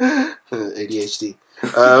stand. ADHD.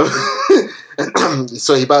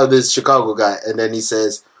 So he battled this Chicago guy, and then he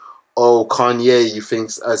says, "Oh, Kanye, you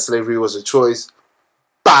think slavery was a choice?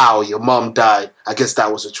 Bow, your mom died. I guess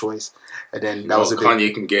that was a choice." And then that was a Kanye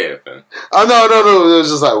big... can get it, man. Oh no! It was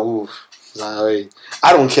just like, ooh, like,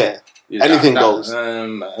 I don't care. Yeah, anything goes. I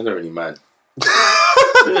don't really mind.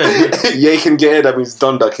 Ye can get it. That means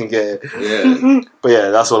Donda can get it. Yeah. But yeah,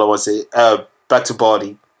 that's all I want to say. Back to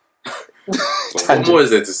Bardi. What more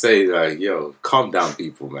is there to say? Like, yo, calm down,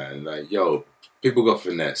 people, man. Like, yo, people got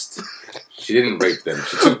finessed. She didn't rape them.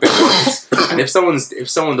 She took their money. And if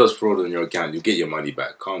someone does fraud on your account, you get your money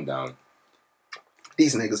back. Calm down.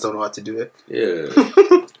 These niggas don't know how to do it. Yeah.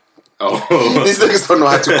 Oh. These niggas don't know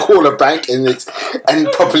how to call a bank and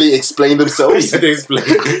properly explain themselves. Yeah, they explain.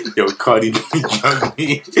 Yo, Cardi drugged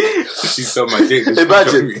me. She saw my dick.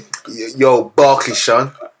 Imagine. Yo, Barkley,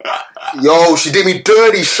 son. Yo, she did me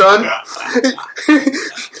dirty, son.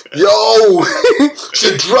 Yo,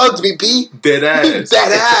 she drugged me, B. Dead ass.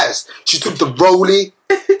 Dead ass. She took the rollie.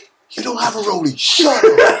 You don't have a rollie. Shut up.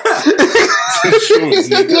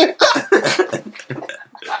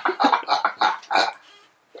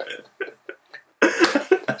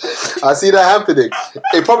 I see that happening.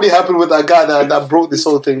 It probably happened with that guy that brought this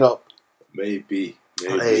whole thing up. Maybe.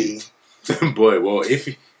 Hey. Boy, well, if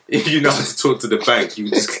you know how to talk to the bank, you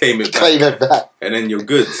just claim it back. Claim it back. And then you're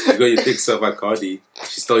good. You got your dick sucked by Cardi.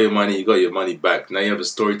 She stole your money. You got your money back. Now you have a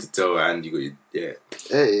story to tell, and you got your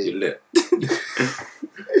you're lit.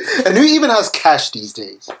 And who even has cash these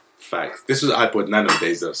days? Facts. This was iPod Nano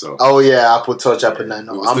days though, so. Oh yeah, Apple Touch, iPod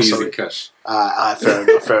Nano. I'm still sorry. using cash.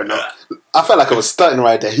 Fair enough. I felt like I was stunting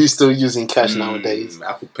right there. Who's still using cash nowadays?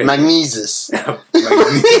 Apple Pay. Magnesis.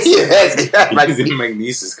 Yes, using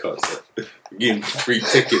Magnesis cards. Giving free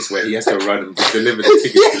tickets where he has to run and deliver the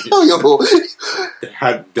tickets.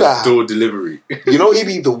 The door delivery. You know, he'd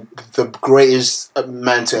be the greatest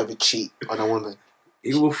man to ever cheat on a woman.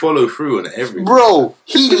 He will follow through on everything. Bro,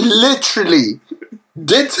 he literally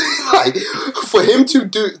did like for him to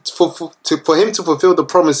fulfill the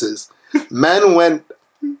promises. Man went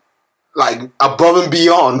like above and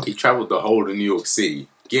beyond. He traveled the whole of New York City,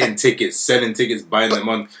 getting tickets, selling tickets, buying them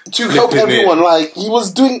on to help everyone. Like he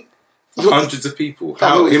was doing hundreds of people.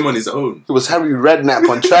 Him on his own. It was Harry Redknapp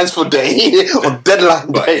on transfer day, on deadline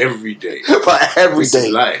but day. Every day. But every this day.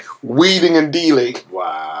 Is life. Weeding and dealing.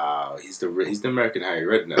 Wow. He's the American Harry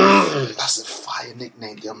Redknapp. That's a fire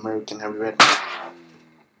nickname, the American Harry Redknapp.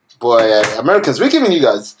 Boy, Americans, we're giving you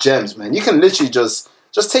guys gems, man. You can literally just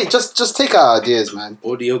take our ideas, man.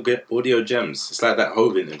 Audio gems. It's like that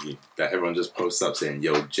Hove interview that everyone just posts up saying,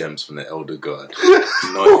 "Yo, gems from the Elder God,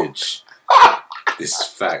 knowledge." This is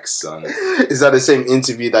facts, son. Is that the same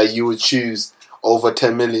interview that you would choose over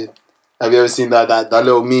 10 million? Have you ever seen that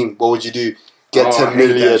little meme? What would you do? Get 10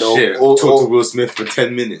 million or talk to Will Smith for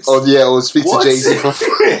 10 minutes. Or speak to Jay-Z for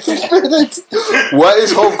 5 minutes. What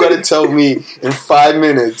is Hope going to tell me in 5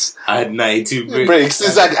 minutes? I had 92 breaks.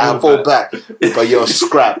 It's like I fall back. But you're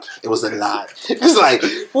scrap. It was a lie. It's like,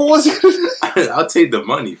 what was it? I'll take the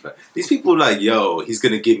money. These people like, yo, he's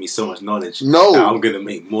going to give me so much knowledge. No. I'm going to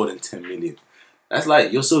make more than 10 million. That's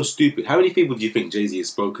like, you're so stupid. How many people do you think Jay-Z has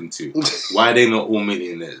spoken to? Why are they not all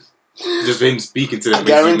millionaires? Just him speaking to them. I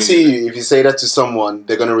guarantee you, if you say that to someone,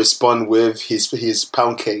 they're going to respond with his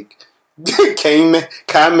pound cake. Can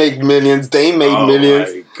make millions. They made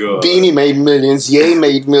millions. Beanie made millions. Ye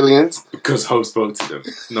made millions. Because Hope spoke to them.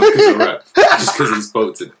 Not because of rap. Just because he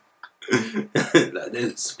spoke to them. Like,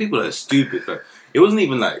 there's people that are stupid. But it wasn't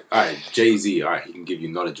even like, alright, Jay-Z, alright, he can give you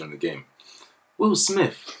knowledge on the game. Will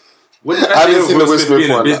Smith. I didn't see the Will Smith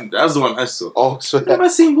one. That was the one I saw. Oh, so when have I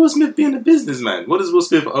seen Will Smith being a businessman? What does Will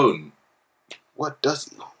Smith own? What does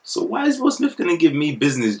he own? So why is Will Smith going to give me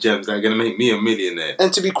business gems that are going to make me a millionaire?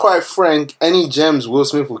 And to be quite frank, any gems Will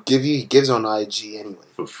Smith will give you, he gives on IG anyway.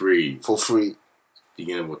 For free.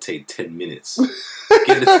 You're going to take 10 minutes.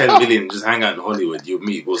 Get the 10 million, just hang out in Hollywood. You'll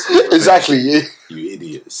meet Will Smith. Exactly. You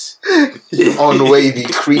idiots. You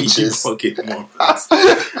unwavy creatures. You fucking morons.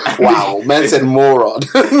 Wow, man said moron.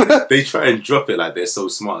 They try and drop it like they're so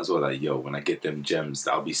smart as well. Like, yo, when I get them gems,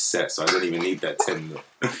 I'll be set. So I don't even need that 10 mil.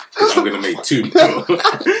 Because I'm going to make 2 mil.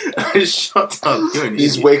 Shut up.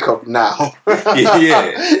 He's wake up now.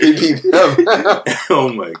 Yeah. Oh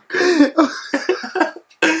my God.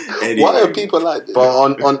 Anyway. Why are people like this? But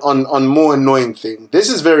on more annoying thing, this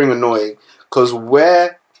is very annoying because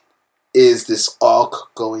where is this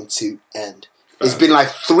arc going to end? It's been like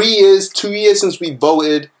 3 years, 2 years since we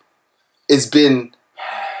voted. It's been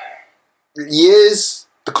years.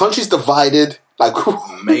 The country's divided. Like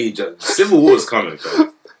major civil war is coming,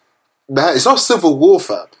 fam. It's not civil war,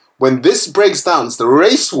 fam. When this breaks down, it's the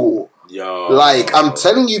race war. Yo, like I'm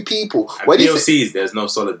telling you, people. Where POCs, there's no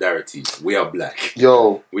solidarity. We are black.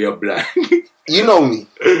 Yo, we are black. You know me.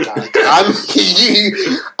 Like,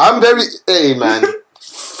 I'm very. Hey man,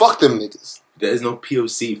 fuck them niggas. There is no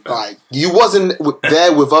POC. Fam. Like you wasn't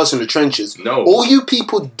there with us in the trenches. No. All you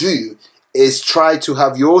people do is try to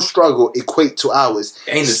have your struggle equate to ours.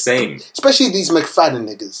 It ain't the same. Especially these McFadden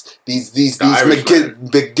niggas. These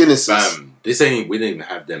McGinnises. Fam, we didn't even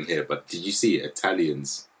have them here. But did you see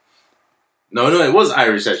Italians? No, it was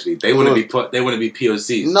Irish actually. They want to be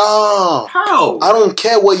POCs. No. How? I don't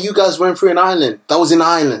care what you guys went through in Ireland. That was in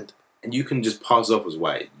Ireland. And you can just pass off as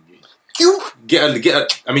white. You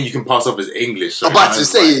I mean, you can pass off as English. I'm about to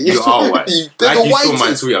say it. You are white. They're like the you saw my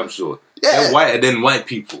whitest. tweet, I'm sure. Yeah. They're whiter than white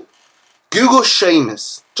people. Google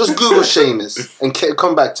Seamus. Just Google Seamus and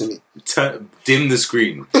come back to me. Dim the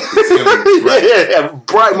screen. Bright.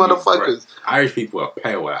 Bright motherfuckers. Irish people are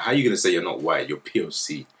pale white. How are you going to say you're not white? You're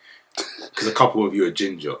POC. Because a couple of you are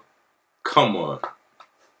ginger. Come on.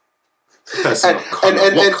 That's not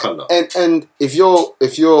colour. What colour? And if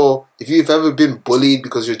you've ever been bullied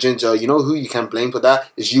because you're ginger, you know who you can blame for that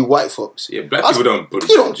is you white folks. Yeah, black people don't bully.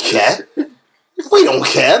 You don't care. We don't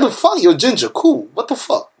care. The fuck, you're ginger. Cool. What the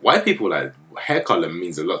fuck? White people, like, hair colour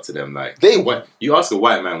means a lot to them. Like, you ask a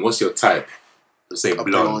white man, what's your type? They'll say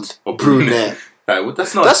blonde or brunette. Like, well,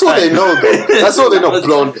 that's not. That's what they know, though. That's what they know.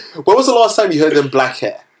 Blonde. When was the last time you heard them black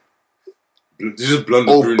hair? Just blonde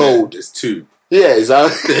or brunette. Bold. There's two. Yeah, is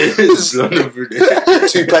that blonde or brunette?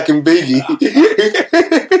 Tupac and Biggie.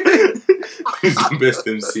 Who's the best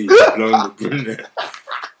MC? Blonde or brunette?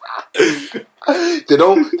 They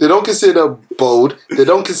don't consider bold. They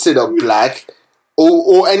don't consider black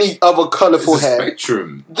or any other colourful hair.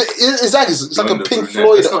 Spectrum. Exactly. It's like a Pink brunette.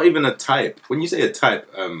 Floyd. It's not even a type. When you say a type,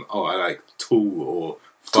 I like tall or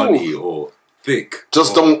funny or thick.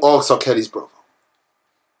 Just don't ask R. Kelly's brother.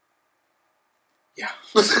 Yeah.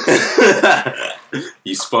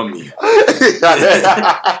 You spun me.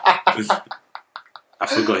 I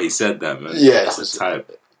forgot he said that, man. Yeah, it's a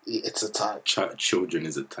type. It's a type. Children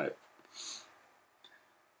is a type.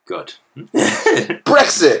 God.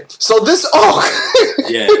 Brexit. So this arc.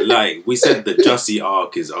 Yeah, like we said, the Jussie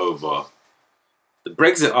arc is over. The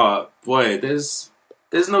Brexit arc, boy, there's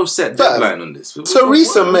no set deadline on this.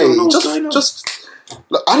 Theresa May, just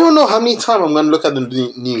look, I don't know how many times I'm going to look at the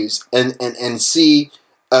news and see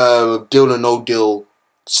Deal or No Deal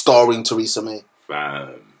starring Theresa May.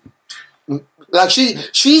 Like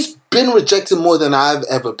she's been rejected more than I've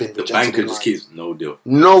ever been rejected. The banker just keeps no deal.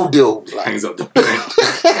 No deal. Like. Hangs up the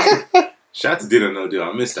pen. Shout out to Deal or No Deal.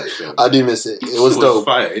 I missed that show. I do miss it. It was dope.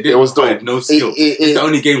 Fire. It was dope. No skill. It's the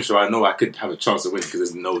only game show I know I could have a chance to win because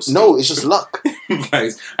there's no skill. No, it's just luck.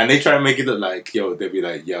 And they try to make it look like, they'll be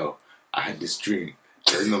like, I had this dream.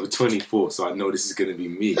 There's number 24, so I know this is going to be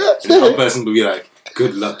me. And the other person will be like,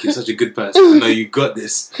 good luck, you're such a good person. I know you got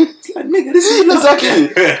this. It's like, nigga, this is luck.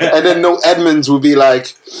 Exactly. And then no Edmonds will be like,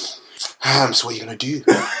 so what are you going to do?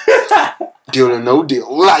 Deal or no deal.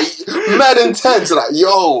 Like, mad intense. Like,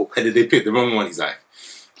 yo. And then they pick the wrong one. He's like,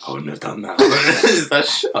 I wouldn't have done that. It's that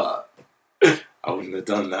shot. I wouldn't have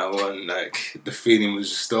done that one. Like, the feeling was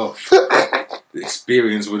just off. The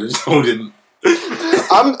experience would have told him.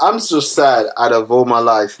 I'm so sad out of all my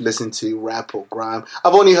life listening to rap or grime.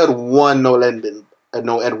 I've only heard one Noel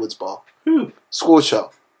Edwards bar. Scorcher.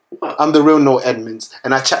 What? I'm the real Noel Edmonds,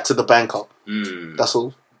 and I chat to the banker. That's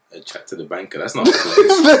all. I chat to the banker. That's not a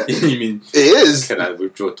place. You mean it is? Can I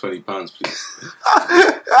withdraw £20, please?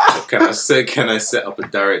 Can I set up a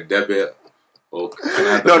direct debit? Or can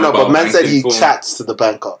I no. But man said he chats to the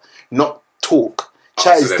banker, not talk.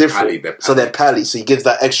 Chat is different. So they're pally. So he gives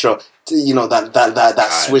that extra. That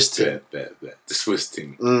Swiss thing. The Swiss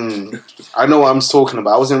thing. I know what I'm talking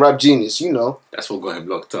about. I was in Rap Genius, That's what got him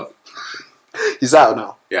locked up. He's out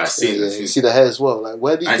now. Yeah, I see it. You see the hair as well. Like,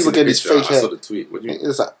 where do these people get this fake hair? I saw the tweet. What do you mean?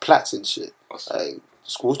 It's like plaits and shit. Like,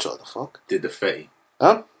 Scorcher, the fuck? Did the Fetty.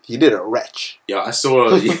 Huh? He did a wretch. Yeah, I saw.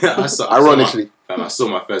 Ironically. I saw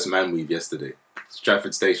my first man weave yesterday.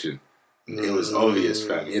 Stratford Station. It was obvious,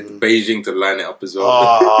 fam. He had the Beijing to line it up as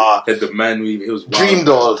well. He had the man weave. It was wild. Dream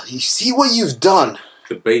doll. You see what you've done.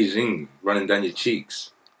 The Beijing running down your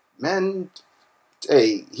cheeks. Man,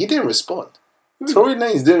 hey, he didn't respond. Tory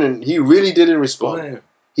Lanez didn't. He really didn't respond. Why?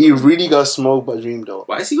 He really got smoked by Dream doll.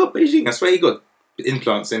 Why has he got Beijing? I swear he got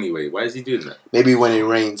implants anyway. Why is he doing that? Maybe when it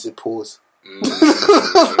rains, it pours.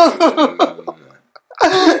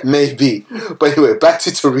 Maybe. But anyway, back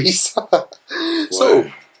to Teresa. So,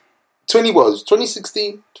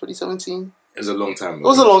 2016, 2017? It was a long time ago.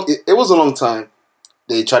 It was a long time.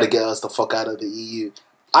 They tried to get us the fuck out of the EU.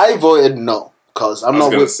 I voted no. Because I'm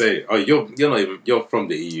not with... you're from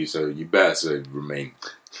the EU, so you better remain.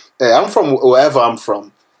 Hey, I'm from wherever I'm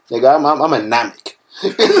from. Nigga, I'm a Namek.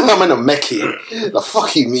 I'm an Namekian. The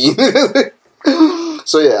fuck you mean?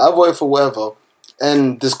 So yeah, I voted for whatever.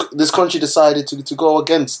 And this country decided to go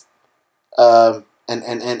against and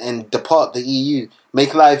depart the EU.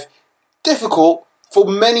 Make life difficult for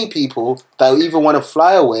many people that even want to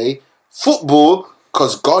fly away. Football...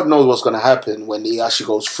 Because God knows what's going to happen when he actually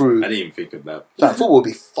goes through. I didn't even think of that. That football will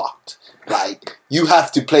be fucked. Like, you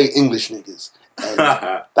have to play English niggas. And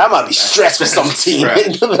that might be stress for some team.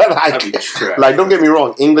 like, don't get me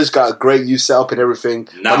wrong. English got a great youth setup and everything.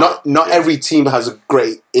 But not every team has a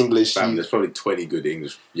great English youth. There's probably 20 good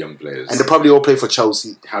English young players. And they probably all play for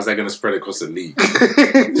Chelsea. How's that going to spread across the league?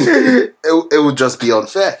 it would just be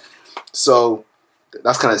unfair. So,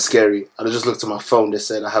 that's kind of scary. I just looked at my phone. They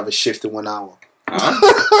said I have a shift in 1 hour. Huh?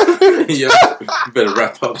 Yeah, you better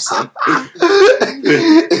wrap up, son.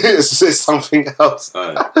 It's something else.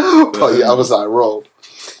 But yeah, I was like, Rob.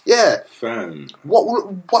 Yeah. Fam.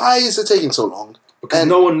 Why is it taking so long? Because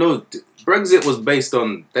no one knows. Brexit was based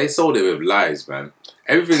on... They sold it with lies, man.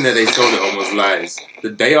 Everything that they sold it on was lies. The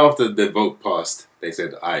day after the vote passed, they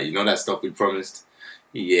said, alright, you know that stuff we promised?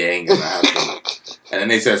 Yeah, ain't gonna happen. And then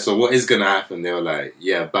they said, so what is gonna happen? They were like,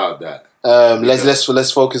 yeah, about that.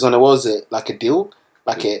 Let's focus on it. What was it? Like a deal?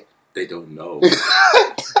 They don't know.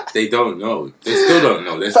 They don't know. They still don't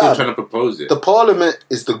know. They're still trying to propose it. The parliament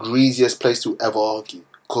is the greasiest place to ever argue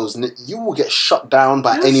because you will get shut down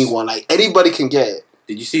by anyone. Like anybody can get it.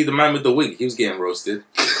 Did you see the man with the wig? He was getting roasted.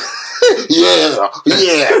 yeah.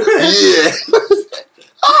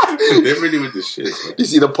 They're really with the shit. Man. You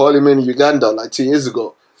see the parliament in Uganda like 2 years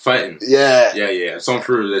ago. Fighting. Yeah. Some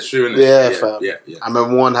through they're shooting. Fam. Yeah. I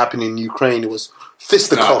remember one happening in Ukraine. It was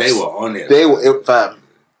fisticuffs. They were on it. Fam.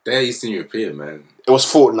 They're Eastern European, man. It was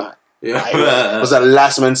Fortnite. Yeah. Like, it was a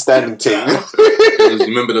last man standing thing.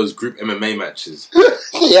 Remember those group MMA matches?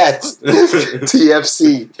 Yes.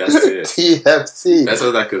 TFC. That's it. TFC. That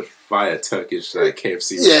sounds like a fire Turkish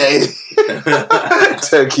KFC. Yeah.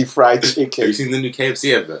 Turkey fried chicken. Have you seen the new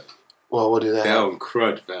KFC ever? Well, what did that? They're on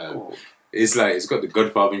crud, man. Oh. It's like it's got the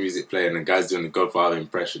Godfather music playing, and the guy's doing the Godfather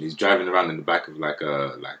impression. He's driving around in the back of like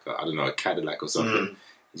a I don't know, a Cadillac or something.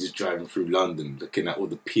 He's just driving through London, looking at all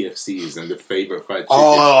the PFCs and the favourite fried chicken.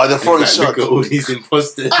 Oh, the foreign shots. Look at all these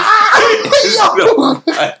imposters.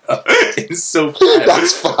 It's so fire.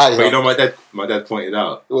 That's fire. But you know, my dad pointed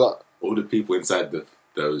out what? All the people inside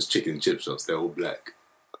those chicken and chip shops, they're all black.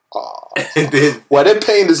 Oh. Well, they're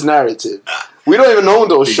paying this narrative. We don't even own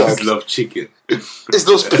those shops. They just love chicken. It's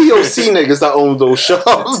those POC niggas that own those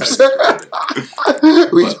shops.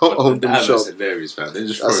 We don't own them shops. That's hilarious, man.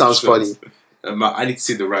 That sounds funny. I need to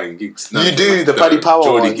see the Ryan Giggs. You do, the Paddy Power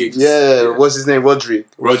Jordy one. Giggs. Yeah, what's his name? Rodri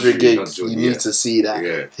Giggs. You need to see that.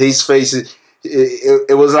 Yeah. His face is...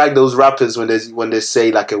 It was like those rappers when they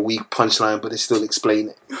say like a weak punchline, but they still explain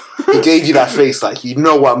it. He gave you that face, like you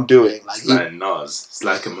know what I'm doing. Like, it's like Nas. It's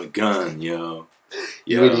like I'm a gun, yo.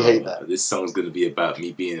 You really hate that. This song's gonna be about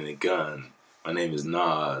me being a gun. My name is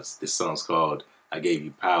Nas. This song's called I gave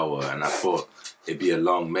you power, and I thought it'd be a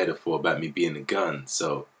long metaphor about me being a gun.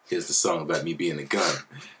 So here's the song about me being a gun.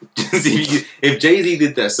 If Jay-Z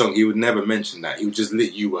did that song, he would never mention that. He would just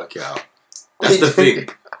let you work it out. That's the thing.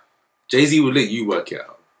 Jay-Z would let you work it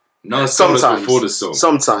out. Nas told us before the song.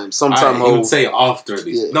 Sometimes. He would say after at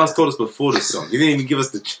least. Nas told us before the song. He didn't even give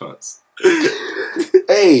us the chance.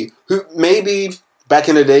 Hey, maybe back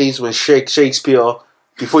in the days when Shakespeare,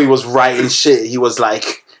 before he was writing shit, he was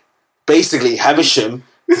like, basically, Havisham,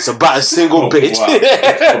 it's about a single bitch.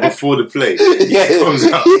 Wow. Before the play. Yeah.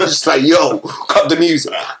 Just like, yo, cut the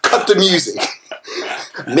music.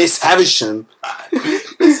 Miss Havisham.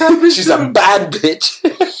 She's a bad bitch.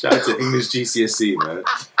 Shout out to English GCSE, man.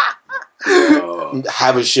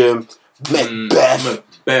 Havisham,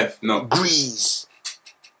 Macbeth, no. Grease.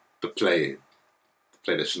 The play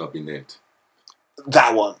that should not be named.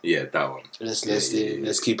 That one. Yeah, that one.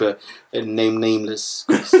 Let's keep a name nameless.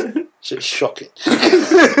 Shit's shocking.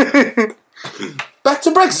 Back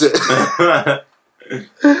to Brexit.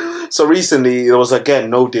 So recently there was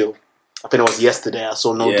again no deal. I think it was yesterday. I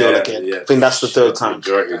saw no deal again. Yeah. I think that's the third time.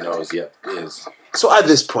 Majority knows. Yeah, it is. So at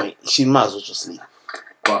this point, she might as well just leave.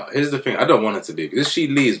 But here's the thing: I don't want her to leave. If she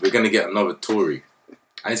leaves, we're gonna get another Tory.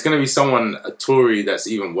 And it's going to be a Tory that's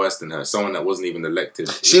even worse than her. Someone that wasn't even elected.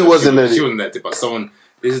 She wasn't elected, but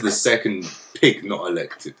this is the second pig not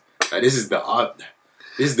elected. Like, this is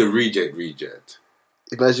the reject.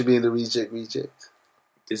 Imagine being the reject.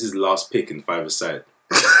 This is last pick in five-a-side.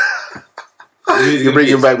 You're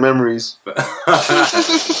bringing back memories.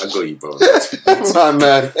 I got you, bro. My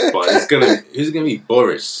man. But who's going to be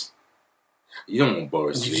Boris? You don't want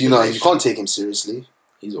Boris. You can't take him seriously.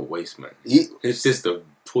 He's a waste man. His sister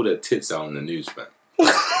pulled her tits out on the news, man.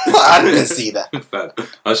 I didn't see that. In fact,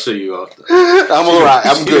 I'll show you after. I'm alright.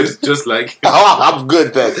 I'm good. Just like I'm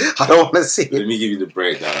good then. I don't want to see it. Let me give you the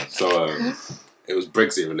breakdown. So it was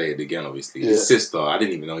Brexit related again. Obviously, his sister. I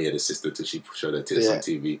didn't even know he had a sister till she showed her tits on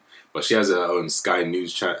TV. But she has her own Sky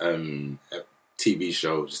News TV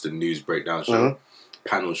show, just a news breakdown show,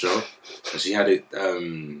 panel show, and she had it.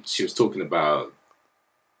 She was talking about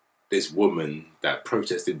this woman that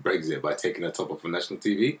protested Brexit by taking her top off on national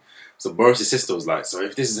TV. So Boris' sister was like, so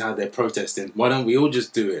if this is how they're protesting, why don't we all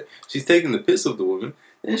just do it? She's taking the piss of the woman,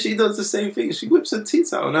 and she does the same thing. She whips her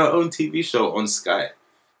tits out on her own TV show on Sky.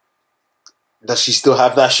 Does she still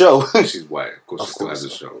have that show? She's white. Of course she still has a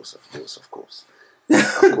show. Of course.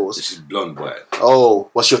 She's blonde white. Oh,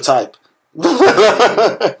 what's your type?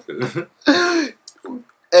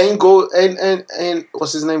 And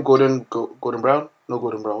what's his name? Gordon Brown? No,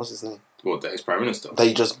 Gordon Brown. What's his name? What, the ex-Prime Minister?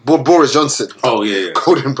 Boris Johnson. Oh, yeah.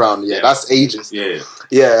 Gordon Brown, that's ages.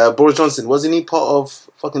 Yeah. Boris Johnson. Wasn't he part of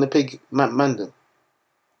fucking the pig Mandem?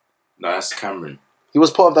 No, that's Cameron. He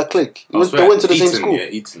was part of that clique. They went to the same school. Yeah,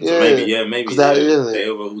 Eton. So maybe. They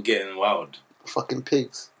were getting wild. Fucking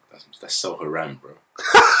pigs. That's so haram, bro.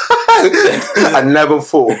 I never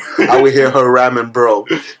thought I would hear haram and bro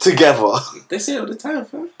together. They say it all the time,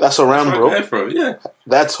 fam. That's haram, bro. Yeah.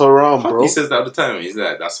 That's haram, bro. He says that all the time. He's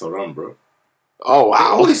like, that's haram, bro. Oh, wow. They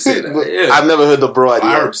always say that. Yeah. I've never heard the bro idea.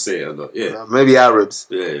 Arabs say it a lot, yeah. Maybe Arabs.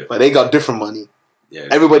 Yeah. But they got different money. Yeah.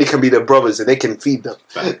 Everybody can be their brothers and they can feed them.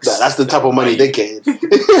 That's the type of money they get.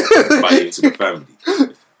 Buy into the family.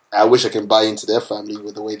 I wish I can buy into their family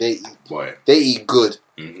with the way they eat. Boy. They eat good.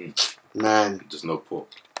 Mm-hmm. Man. Just no pork.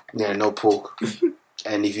 Yeah, no pork.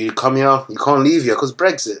 And if you come here, you can't leave here because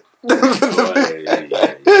Brexit.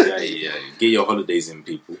 Yeah. Get your holidays in,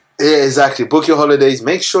 people. Yeah, exactly. Book your holidays.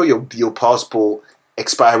 Make sure your passport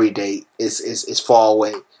expiry date is far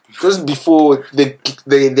away. Just before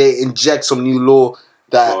they inject some new law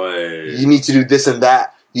that you need to do this and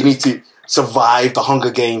that. You need to survive the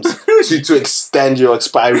Hunger Games to extend your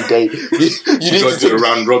expiry date. You need to do a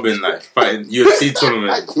round robin, like fighting UFC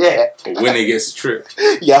tournament. Yeah. Or when he gets a trip.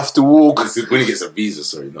 You have to walk. When he gets a visa,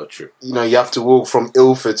 sorry, not trip. You have to walk from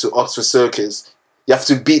Ilford to Oxford Circus. You have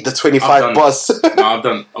to beat the 25 bus. No, I've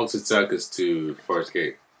done Oxford Circus to Forest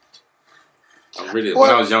Gate. When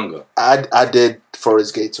I was younger. I did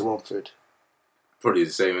Forest Gate to Romford. Probably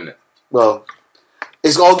the same, innit? Well,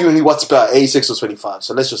 it's arguably what's better, 86 or 25.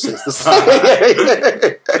 So let's just say it's the same.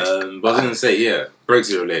 But I was going to say,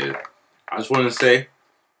 Brexit related. I just want to say,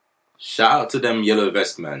 shout out to them yellow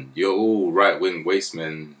vest man. You're all right-wing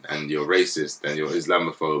wastemen and you're racist and you're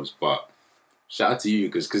Islamophobes, but shout out to you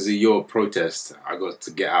because of your protest, I got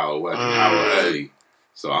to get out of work an hour early.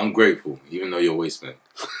 So I'm grateful, even though you're wastemen.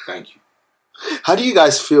 Thank you. How do you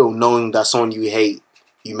guys feel knowing that someone you hate,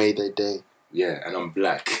 you made their day? Yeah, and I'm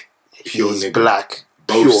black. He's black.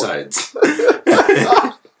 Both sides.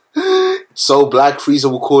 So black,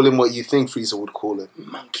 Frieza will call him what you think Frieza would call him.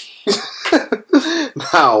 Monkey.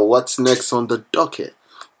 Now, what's next on the docket?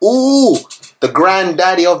 Ooh, the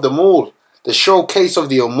granddaddy of them all. The showcase of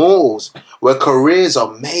the immortals, where careers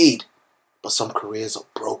are made, but some careers are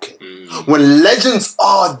broken. When legends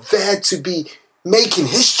are there to be making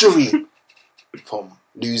history from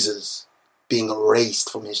losers being erased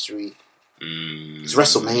from history. It's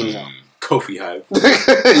WrestleMania. Kofi Hive.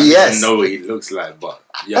 Yes. I know what he looks like, but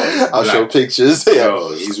I'll show pictures.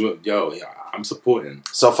 Yo, I'm supporting.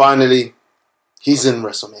 So finally, he's in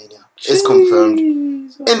WrestleMania. It's confirmed.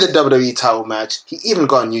 In the WWE title match, he even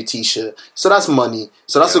got a new T-shirt. So that's money.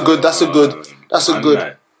 So that's a good.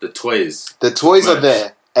 The toys. The toys are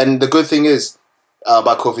there, and the good thing is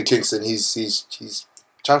about Kofi Kingston, he's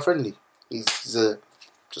child friendly. He's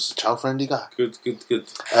just a child friendly guy. Good.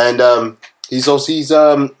 And he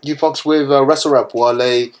fucks with Wrestle Rap,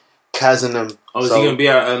 Wale, Kaz and them. Oh, is he gonna be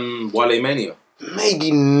at Wale Mania?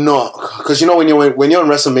 Maybe not, because when you're in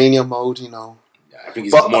WrestleMania mode, I think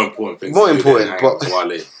it's more important things. More important,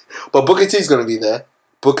 but Booker T's gonna be there.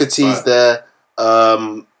 Booker T's there.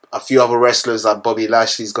 A few other wrestlers like Bobby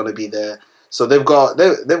Lashley's gonna be there. So they've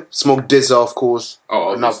smoked Dizza, of course.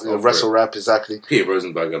 Oh, Wrestle Rap, exactly. Peter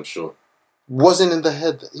Rosenberg, I'm sure. Wasn't in the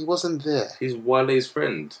head. He wasn't there. He's Wale's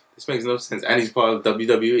friend. This makes no sense, and he's part of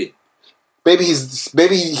WWE. Maybe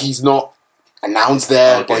he's not announced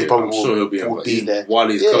there, but he probably will be there.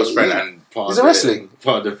 Wale's close friend and part of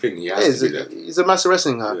the thing. He has to be there. He's a massive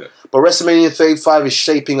wrestling guy. Yeah. But WrestleMania 35 is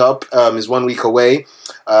shaping up. Is 1 week away.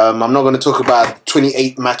 I'm not going to talk about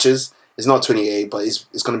 28 matches. It's not 28, but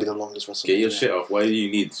it's going to be the longest WrestleMania. Get your shit off. Why do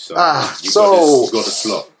you need? You got the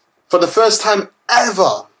slot. For the first time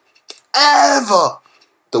ever,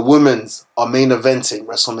 the women's are main eventing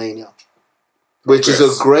WrestleMania, which is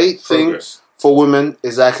a great thing for women.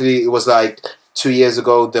 Exactly, it was like 2 years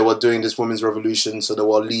ago they were doing this women's revolution, so they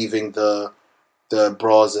were leaving the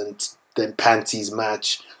bras and then panties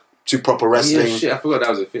match to proper wrestling. Yeah, shit, I forgot that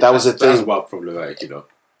was a thing. That was a thing. That's wild problematic,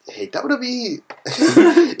 Hey, that would be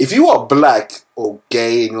if you are black or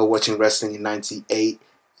gay and you're watching wrestling in '98.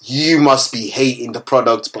 You must be hating the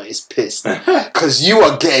product, but it's pissed because you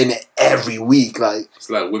are getting it every week. Like it's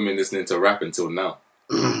like women listening to rap until now.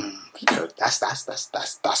 That's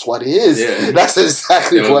what it is. Yeah. That's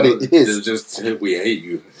exactly what it is. It's just we hate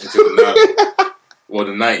you until now. Well,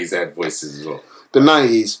 the 90s had voices as well. The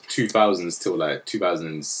 90s, 2000s till like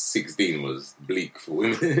 2016 was bleak for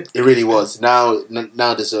women. It really was. Now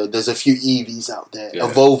there's a few Eevees out there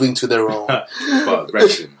evolving to their own. But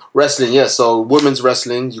wrestling, yeah. So women's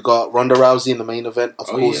wrestling, you got Ronda Rousey in the main event. Of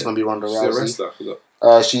course, it's gonna be Ronda Rousey. She's a wrestler, I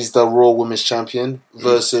forgot. She's the Raw Women's Champion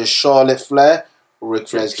versus Charlotte Flair, Ric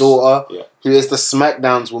Flair's daughter, who is the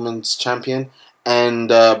SmackDown's Women's Champion, and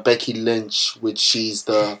Becky Lynch, which she's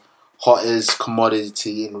the hottest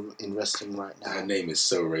commodity in wrestling right now. Her name is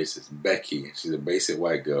so racist. Becky. She's a basic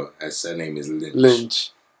white girl. Her surname is Lynch.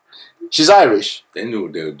 Lynch. She's Irish. They knew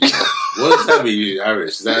what they were doing. What does that mean?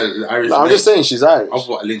 Irish? Is that Irish? No, I'm just saying she's Irish. I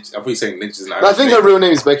thought you're saying Lynch is an Irish. I think her real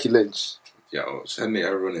name is Becky Lynch. Yeah, her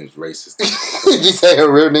real name's racist. You say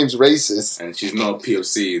her real name's racist, and she's not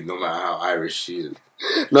POC, no matter how Irish she is.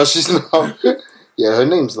 No, she's not. Yeah, her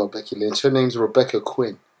name's not Becky Lynch. Her name's Rebecca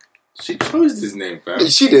Quinn. She chose this name, fam.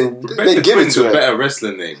 She didn't. They give it to her. A better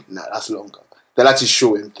wrestler name. Nah, that's longer. They'll actually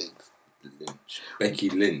shorten things. Lynch. Becky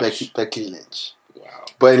Lynch. Becky Lynch. Wow.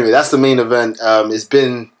 But anyway, that's the main event. It's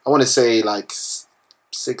been, I want to say, like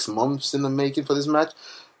 6 months in the making for this match.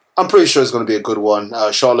 I'm pretty sure it's going to be a good one.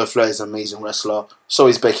 Charlotte Flair is an amazing wrestler. So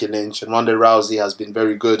is Becky Lynch. And Ronda Rousey has been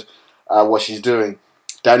very good at what she's doing.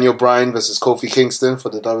 Daniel Bryan versus Kofi Kingston for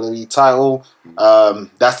the WWE title.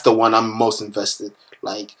 That's the one I'm most invested.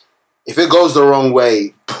 Like, if it goes the wrong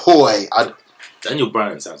way, boy, Daniel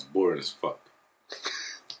Bryan sounds boring as fuck.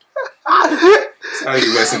 Sounds like he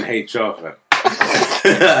works in HR, man.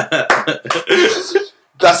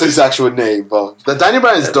 That's his actual name, but the Daniel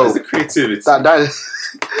Bryan is dope. That's the creativity.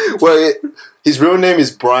 His real name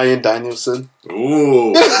is Bryan Danielson.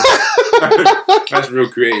 Ooh, that's real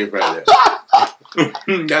creative right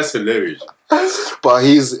there. That's hilarious. But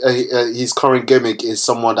his current gimmick is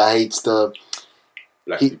someone that hates the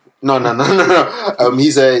black people. No.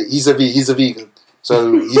 He's a vegan.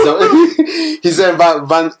 So he's an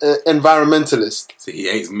environmentalist. So he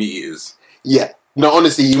hates meat eaters. Yeah. No,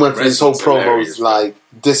 honestly, he went through his whole promos like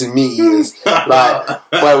dissing meat eaters.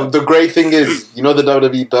 Well, the great thing is, the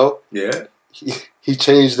WWE belt. Yeah. He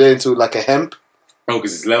changed it into like a hemp. Oh,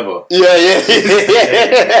 because it's leather. Yeah.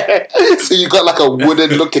 So you got like a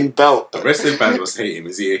wooden looking belt. The wrestling fans must hate him.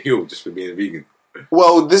 Is he a heel just for being vegan?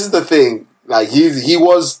 Well, this is the thing. Like he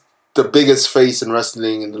was the biggest face in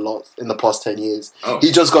wrestling in the past 10 years. Oh. He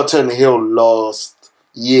just got turned heel last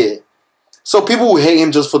year. So people will hate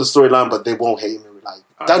him just for the storyline, but they won't hate him. Like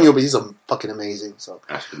Daniel, but he's fucking amazing. So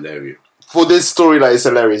that's hilarious. For this storyline, it's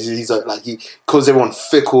hilarious. He calls everyone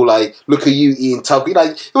fickle. Like, look at you eating taco.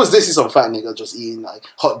 Like, it was this is some fat nigga just eating like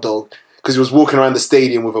hot dog because he was walking around the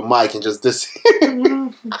stadium with a mic and just this.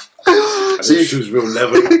 So she was real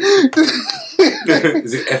level.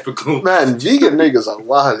 Is it ethical? Man, vegan niggas are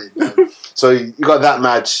wild. Man. So you got that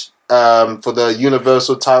match for the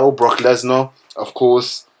Universal title. Brock Lesnar, of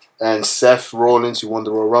course, and Seth Rollins, who won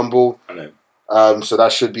the Royal Rumble. I know. So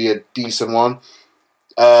that should be a decent one.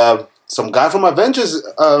 Some guy from Avengers,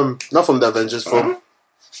 not from the Avengers, from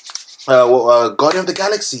Guardian of the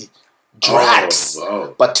Galaxy, Drax.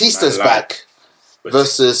 Batista's back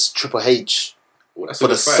versus Triple H for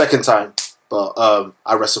the second time, but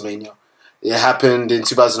at WrestleMania. It happened in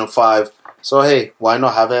 2005. So hey, why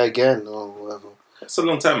not have it again or whatever? That's a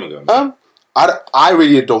long time ago. Man. I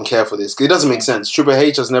really don't care for this. It doesn't make sense. Triple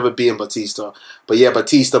H has never beaten Batista. But yeah,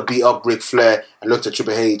 Batista beat up Ric Flair and looked at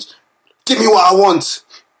Triple H. Give me what I want.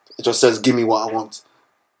 It just says, give me what I want.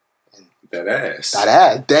 And Dead ass.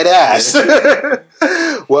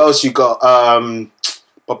 What else you got?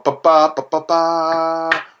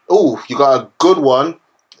 Oh, you got a good one.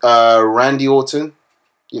 Randy Orton.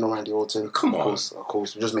 You know Randy Orton. Come on. Of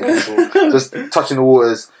course. Just making sure. Just touching the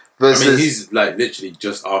waters. Versus, I mean, he's like literally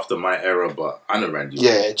just after my era, but I know Randy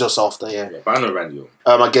Orton. Yeah, just after, yeah. But I know Randy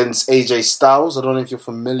Orton. Against AJ Styles. I don't know if you're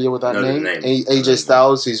familiar with that name. AJ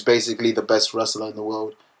Styles, who's basically the best wrestler in the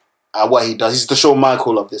world. What he does. He's the Shawn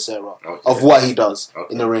Michael of this era. Okay. Of what he does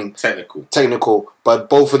in the ring. Technical. But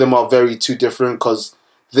both of them are very too different because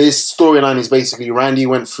this storyline is basically Randy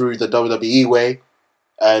went through the WWE way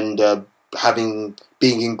and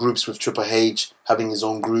being in groups with Triple H, having his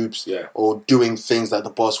own groups, or doing things that the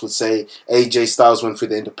boss would say. AJ Styles went through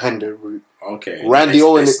the independent route. Okay. Randy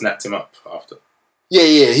Orton snapped him up after.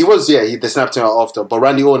 Yeah, he was. Yeah, they snapped him up after. But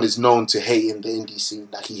Randy Orton is known to hate in the indie scene.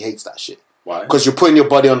 Like he hates that shit. Why? Because you're putting your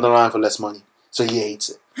body on the line for less money, so he hates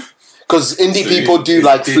it. Because indie people do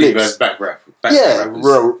like flips.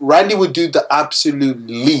 Randy would do the absolute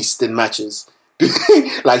least in matches.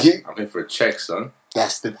 I'm in for a check, son.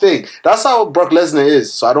 That's the thing. That's how Brock Lesnar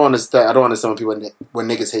is. So I don't understand when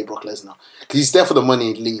niggas hate Brock Lesnar. Because he's there for the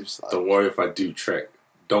money and leaves. Don't worry if I do trick.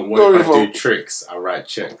 Don't worry if I do tricks. I write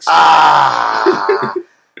checks.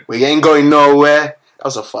 We ain't going nowhere. That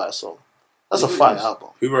was a fire song. That's a fire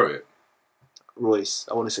album. Who wrote it? Royce.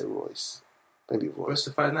 I want to say Royce. Maybe Royce. What's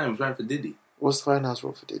the 5 9 was writing for Diddy? What's the 5 9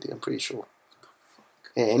 wrote for Diddy? I'm pretty sure.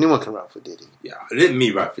 Yeah, anyone can rap for Diddy. Yeah, let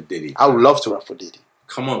me rap for Diddy. I would love to rap for Diddy.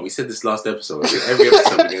 Come on, we said this last episode. Every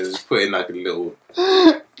episode we're going to just put in like a little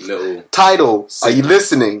title. Segment. Are you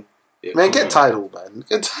listening? Yeah, man, get title, man.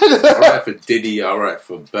 Get title. I'll write for Diddy. I'll write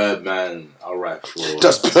for Birdman. I'll write for...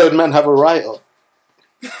 Does Birdman have a writer?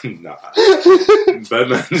 Nah.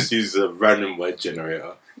 Birdman just uses a random word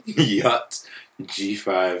generator. Yacht,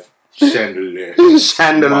 G5, chandelier.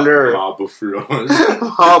 Marble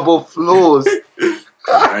floors.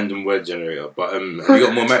 Random word generator. But have you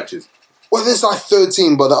got more matches? Well, there's like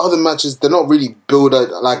 13, but the other matches, they're not really built.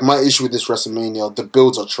 Like, my issue with this WrestleMania, the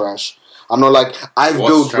builds are trash. I'm not like,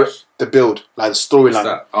 the build, like the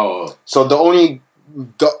storyline. Oh. So the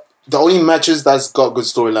only matches that's got good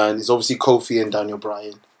storyline is obviously Kofi and Daniel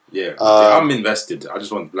Bryan. Yeah, I'm invested. I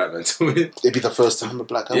just want the black man to win. It'd be the first time a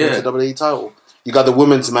black guy wins the WWE title. You got the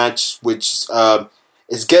women's match, which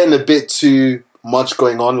is getting a bit too much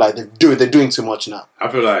going on. Like they're doing too much now. I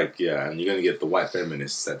feel like and you're gonna get the white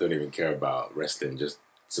feminists that don't even care about wrestling just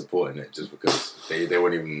supporting it just because they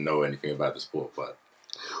won't even know anything about the sport. But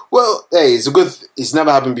hey, it's a good. It's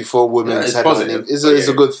never happened before. Women's headlining. It's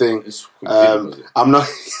a good thing. I'm not.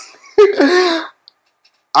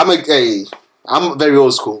 I'm very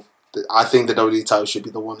old school. I think the WWE title should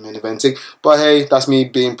be the one main eventing. But hey, that's me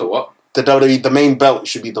being the what? The WWE, the main belt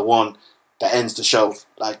should be the one that ends the show.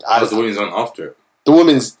 Like the women's on after it. The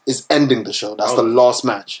women's is ending the show. That's the last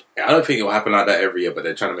match. I don't think it will happen like that every year, but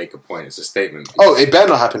they're trying to make a point. It's a statement piece. Oh, it better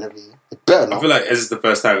not happen every year. It better not. I feel like this is the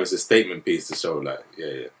first time it's a statement piece to show, like,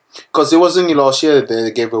 Because it was only last year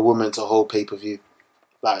they gave a woman a whole pay-per-view.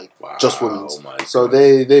 Like, just women's. So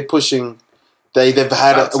they're pushing... They've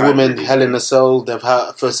had a woman, really, Hell in a Cell. They've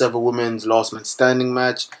had first ever women's last man standing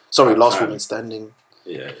match. Sorry, last woman standing.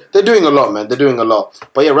 Yeah. They're doing a lot, man. They're doing a lot.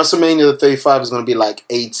 But yeah, WrestleMania 35 is going to be like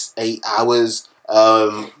 8 hours.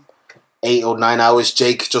 8 or 9 hours.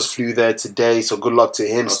 Jake just flew there today, so good luck to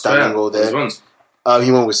him standing over there. He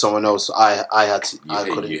went with someone else. I had to.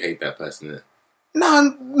 You hate that person there?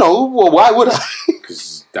 No. Well, why would I?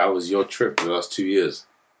 Because that was your trip for the last 2 years.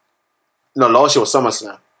 No, last year was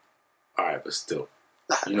SummerSlam. Alright, but still.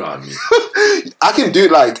 You know what I mean?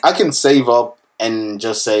 I can save up and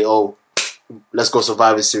just say, oh, let's go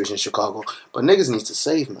Survivor Series in Chicago. But niggas need to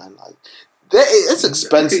save, man. Like, it's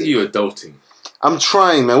expensive. Look at you adulting. I'm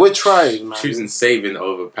trying, man. We're trying, man. Choosing saving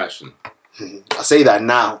over passion. I say that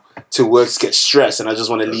now till works get stressed and I just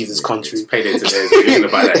want to leave this country. It's payday today. So you're going to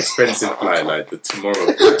buy that expensive flight, like the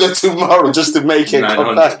tomorrow. Just to make it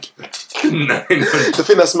come back. 900. The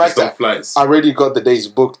thing that's smacked up, I already got the days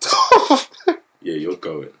booked. Yeah, you're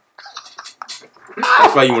going.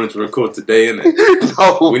 That's why you wanted to record today, innit?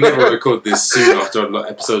 No. We never record this soon after an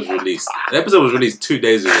episode's released. The episode was released 2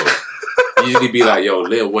 days ago. You usually be like, yo,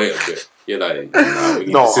 wait a bit. You're like, nah, we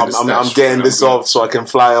need to sit I'm getting this off so I can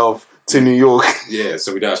fly off to New York. Yeah,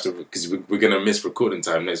 so we don't have to, because we're going to miss recording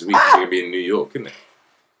time next week. We're going to be in New York, innit?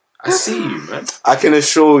 I see you, man. I can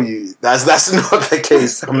assure you that's not the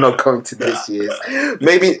case. I'm not going to this year.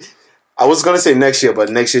 Maybe, I was going to say next year, but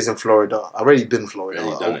next year's in Florida. I've already been in Florida.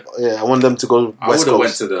 I want them to go West Coast. I would have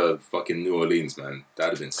went to the fucking New Orleans, man.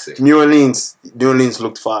 That'd have been sick. New Orleans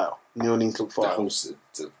looked fire.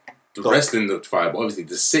 The wrestling looked fire, but obviously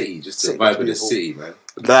the city, just the vibe of the city, man.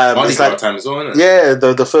 Bardi time as well, isn't it? Yeah,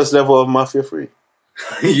 the first level of Mafia 3.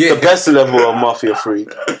 Yeah. The best level of Mafia 3.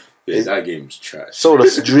 Yeah, that game's trash. Sold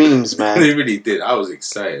us dreams, man. They really did. I was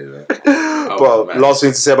excited, man. But last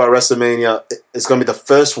thing to say about WrestleMania, it's going to be the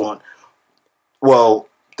first one. Well,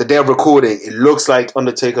 the day of recording, it looks like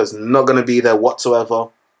Undertaker's not going to be there whatsoever.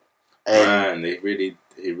 And he really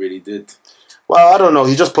did. Well, I don't know.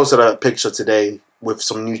 He just posted a picture today with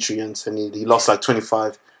some nutrients, and he lost like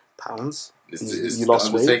 25 pounds. He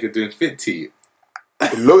lost weight. Undertaker doing fit to you.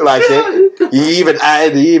 It looked like it. He even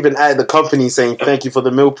added the company saying thank you for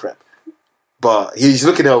the meal prep. But he's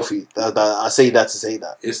looking healthy. I say that to say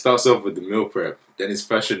that. It starts off with the meal prep, then it's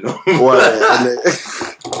Fashion Nova.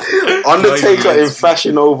 Undertaker in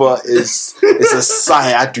Fashion Nova is a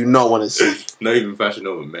sight I do not want to see. Not even Fashion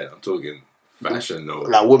Nova men. I'm talking Fashion Nova.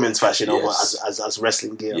 Like women's Fashion Nova as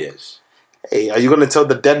wrestling gear. Yes. Hey, are you going to tell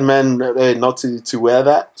the dead man not to wear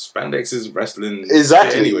that? Spandex is wrestling.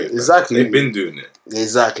 Exactly. Anyway, exactly. They've been doing it.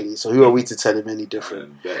 Exactly. So who are we to tell him any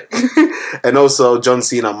different? And also, John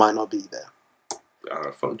Cena might not be there.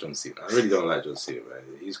 Fuck John Cena. I really don't like John Cena, man.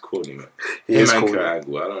 He's corny, man. Kurt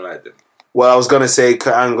Angle, I don't like them. Well, I was going to say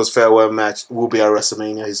Kurt Angle's farewell match will be at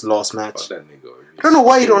WrestleMania, his last match. Fuck that nigga. I don't know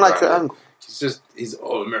why you don't like Kurt Angle. He's an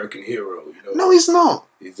all-American hero, you know. No, he's not.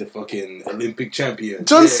 He's a fucking Olympic champion.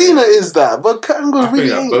 John Cena is that, but Kurt Angle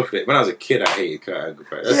really ain't. When I was a kid, I hated Kurt Angle.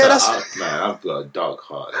 I've got a dark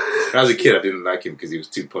heart. When I was a kid, I didn't like him because he was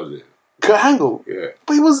too positive. Kurt Angle? Yeah.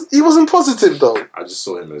 But he wasn't positive, though. I just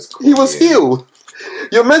saw him as cool. He was heel.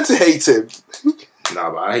 You're meant to hate him.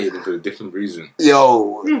 Nah, but I hate him for a different reason.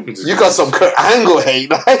 Yo, you got some Kurt Angle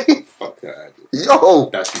hate, like. Fuck Kurt Angle. Yo.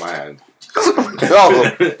 That's my hand.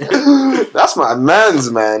 Yo, that's my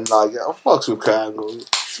man's man. Like, I fucks with Kurt Angle.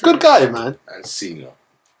 Good guy, man. And Cena.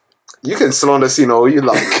 You can slander Cena all you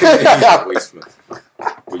like.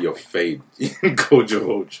 With your fade, go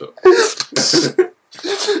Jehovah.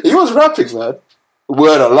 He was rapping, man.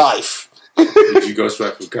 Word of life. Did you go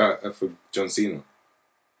straight for John Cena?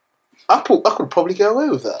 I could probably get away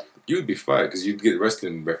with that. You'd be fine because you'd get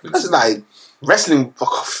wrestling references. That's like wrestling.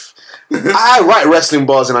 I write wrestling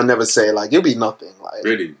bars and I never say it. Like, it'll be nothing. Like,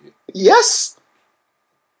 really? Yes.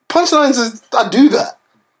 Punchlines I do that.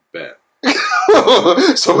 Bet.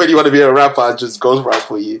 So when you want to be a rapper, I just goes right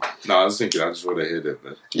for you. No, I was thinking I just want to hear that,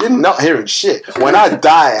 man. You're not hearing shit. When I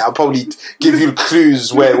die, I'll probably give you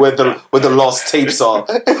clues where the lost tapes are.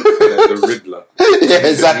 The Riddler. Yeah,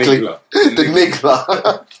 exactly. The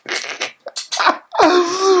Niggler.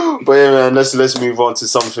 But yeah, man, let's move on to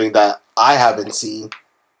something that I haven't seen,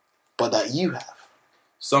 but that you have.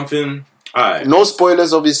 Something. Alright. No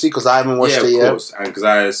spoilers, obviously, because I haven't watched it yet. Yeah, of course. And because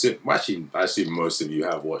I assume most of you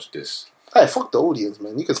have watched this. Hey, fuck the audience,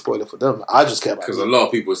 man. You can spoil it for them. I just care about it. Because a lot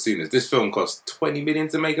of people have seen this. This film cost $20 million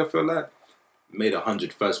to make, I feel like. Made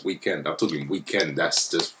 100 first weekend. I'm talking weekend. That's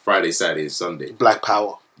just Friday, Saturday, and Sunday. Black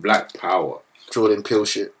Power. Jordan Peele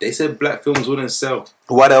shit. They said black films wouldn't sell.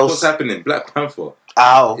 What else? What's happening? Black Panther.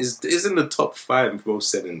 Ow. Is in the top 5 most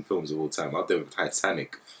selling films of all time. Out there with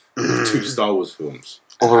Titanic. 2 Star Wars films.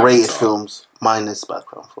 Overrated films. Minus Black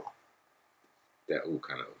Panther. They're all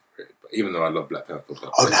kind of overrated. But even though I love Black Panther.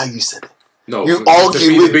 Oh, now you said it. No, you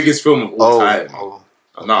argue with the biggest film of all time. Oh.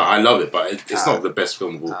 No, I love it, but it's not the best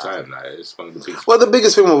film of all time. Like, it's one of the biggest. Well, the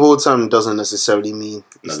biggest film of all time doesn't necessarily mean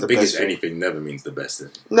it's the biggest best anything never means the best.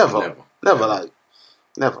 Never.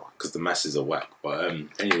 Because the masses are whack. But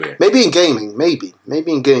anyway, maybe in gaming, maybe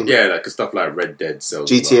in gaming. Yeah, like stuff like Red Dead sells.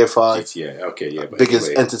 GTA 5. GTA, okay, yeah. But biggest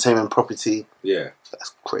entertainment property. Yeah,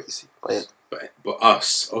 that's crazy. But But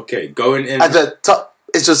us, okay, going in at the top,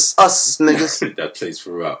 it's just us niggas. That plays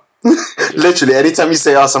throughout. Literally, anytime you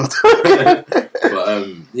say us, I'm. But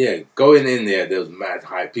going in there was mad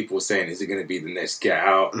hype. People were saying, "Is it going to be the next Get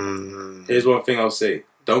Out?" Here's one thing I'll say: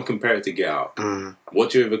 don't compare it to Get Out.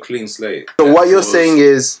 Watch it with a clean slate. So what you're saying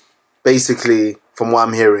is basically, from what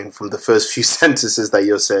I'm hearing from the first few sentences that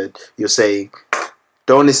you're saying.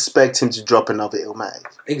 Don't expect him to drop another Illmatic.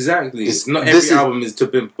 Exactly. Not every album is To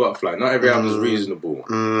Pimp a Butterfly. Not every album is reasonable.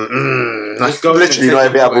 Literally, not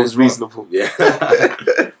every album is reasonable. Yeah.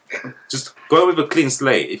 Just go with a clean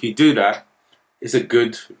slate. If you do that, it's a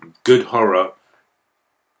good horror.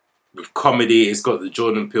 With comedy, it's got the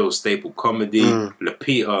Jordan Peele staple comedy.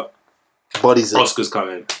 Lupita. Body's Oscar's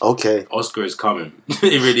coming. Okay. Oscar is coming. It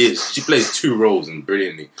really is. She plays 2 roles and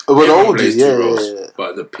brilliantly. Well, plays 2 roles.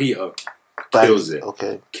 But Lupita... kills it.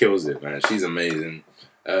 Okay. Kills it, man. She's amazing.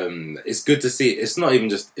 It's good to see. It's not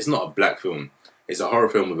a black film. It's a horror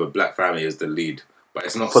film with a black family as the lead. But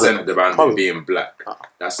it's not centered around them being black.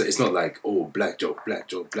 It's not like, oh, black joke.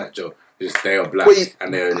 It's they are black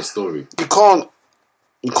and they're in the story. You can't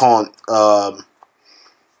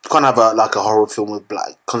have a horror film with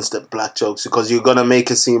constant black jokes because you're gonna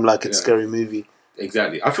make it seem like it's a scary movie.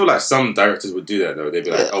 Exactly. I feel like some directors would do that though. They'd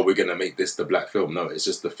be like, "Oh, we're gonna make this the black film." No, it's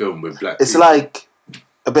just the film with black. It's people. like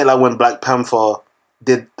a bit like when Black Panther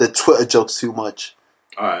did the Twitter jokes too much.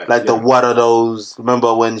 The what are those?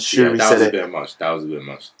 Remember when Shuri said it? That was a bit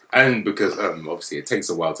much. And because obviously it takes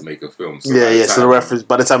a while to make a film. So So the reference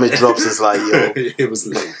by the time it drops, it's like yo, it was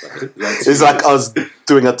late. It's like us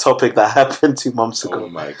doing a topic that happened 2 months ago. Oh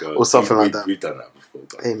my god, or something like that. We've done that before.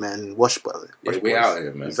 But... Hey man, wash brother. We're out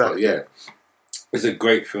here, man. Exactly. But it's a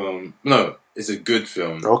great film. No, it's a good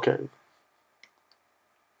film. Okay.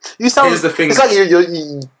 You sound. Here's the thing. It's like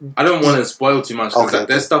you I don't want to spoil too much. Okay.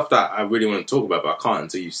 There's stuff that I really want to talk about, but I can't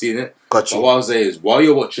until you've seen it. Gotcha. But what I'll say is, while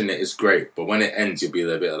you're watching it, it's great. But when it ends, you'll be a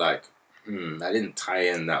little bit like, I didn't tie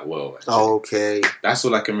in that well. Actually. Okay. That's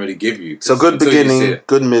all I can really give you. So good beginning,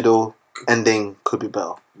 good middle, ending could be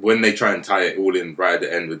better. When they try and tie it all in right at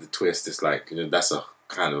the end with the twist, it's like, that's a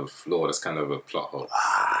kind of flaw. That's kind of a plot hole.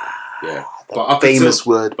 Yeah. But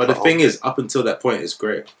the thing is, up until that point, it's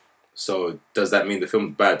great. So does that mean the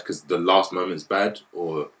film's bad because the last moment's bad?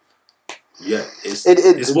 Or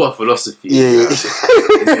it's what philosophy is.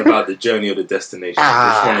 It's about the journey or the destination.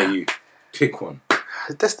 Which one of you? Pick one.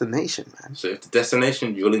 The destination, man. So if the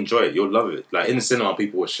destination, you'll enjoy it. You'll love it. Like in the cinema,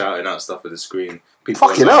 people were shouting out stuff at the screen. People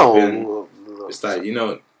fucking hell. It's like,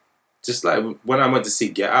 just like when I went to see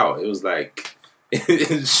Get Out, it was like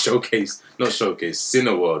Cineworld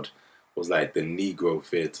was like the Negro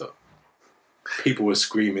theatre. People were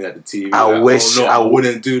screaming at the TV. I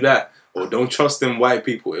wouldn't do that. Or don't trust them white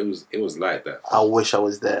people. It was like that. I wish I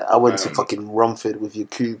was there. I went to fucking Rumford with your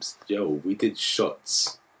cubes. Yo, we did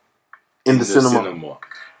shots in the cinema.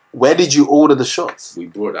 Where did you order the shots? We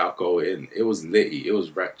brought alcohol in. It was litty. It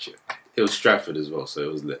was ratchet. It was Stratford as well, so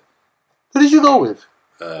it was lit. Who did you go with?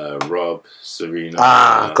 Rob,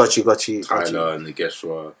 Serena. Got you. Tyler and the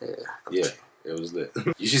Geshwa. Yeah, it was lit.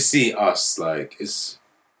 You should see us. Like it's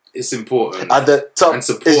important. At the top, and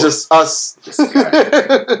support it's just us. This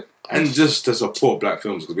guy. And just to support black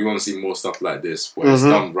films because we want to see more stuff like this where it's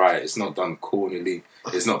done right. It's not done cornily.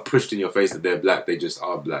 It's not pushed in your face that they're black. They just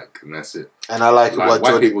are black, and that's it. And I like what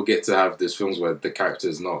white people get to have these films where the character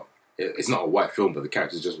is not. It's not a white film, but the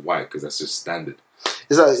character is just white because that's just standard.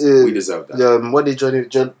 Is that we deserve that? What did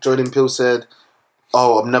Jordan Peele said?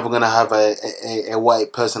 Oh, I'm never gonna have a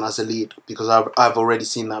white person as a lead because I've already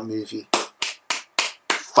seen that movie.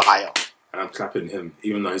 Fire. I'm clapping him,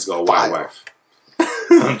 even though he's got a white wife.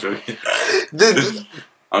 I'm joking.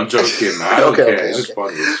 I'm joking, man. I don't care. It's just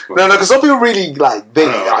funny. No, because some people really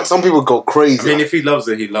some people go crazy. I mean, if he loves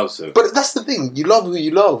her, he loves her. But that's the thing. You love who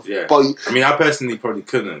you love. Yeah. But I mean, I personally probably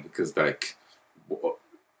couldn't because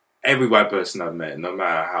every white person I've met, no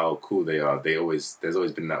matter how cool they are, there's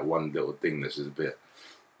always been that one little thing that's just a bit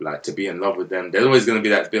like to be in love with them. There's always going to be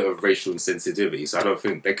that bit of racial insensitivity. So I don't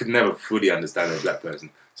think they could never fully understand a black person.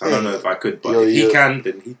 So I don't know if I could, but if he can,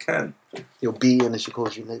 then he can. You'll be in and she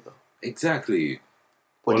calls you nigga. Exactly.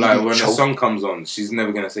 Or like when a song comes on, she's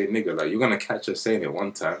never going to say nigga. Like you're going to catch her saying it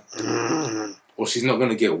one time. Or she's not going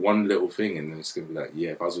to get one little thing and then it's going to be like,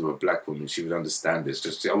 yeah, if I was with a black woman, she would understand this.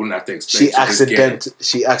 Just I wouldn't have to explain.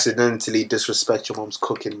 She accidentally disrespects your mom's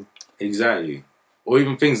cooking. Exactly. Or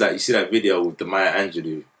even things like, you see that video with the Maya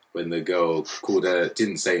Angelou when the girl called her,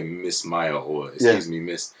 didn't say Miss Maya or excuse me,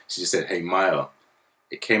 Miss. She just said, hey, Maya.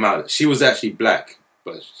 It came out. She was actually black,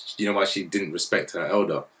 but you know why she didn't respect her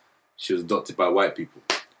elder? She was adopted by white people.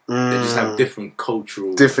 They just have different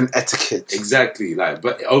cultural... Different etiquette. Exactly. Like,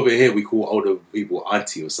 but over here, we call older people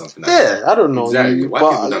auntie or something like that. I don't know. Exactly. White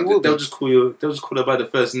people don't. They'll just call her by the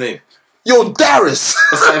first name. Yo, Darius!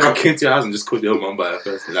 That's like if I came to your house and just called your mum by her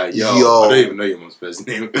first name. Like, yo, I don't even know your mum's first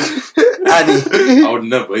name. Annie. I would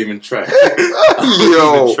never even try.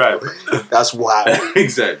 Yo. That's wild.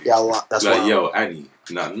 Exactly. Yeah, that's like, wild. Yo, Annie.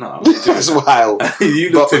 No. That's wild.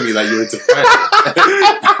 You looked at me like you were into fighting.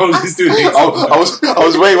 I was just doing I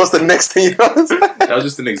was waiting, what's the next thing you know? That was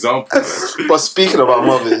just an example. But speaking of our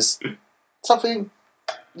mothers, something...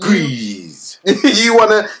 Grease. You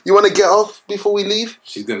wanna get off before we leave?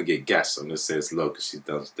 She's gonna get gas. I'm gonna say it's low because she's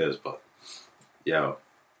downstairs. But yo,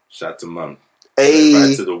 shout out to mum. Hey,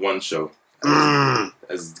 right to the one show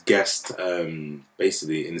as guest.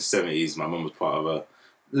 Basically in the 70s, my mum was part of a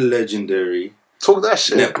legendary talk that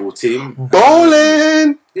shit netball team.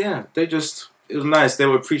 Bowling. Yeah, it was nice. They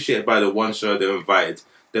were appreciated by the one show. They were invited.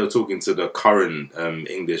 They were talking to the current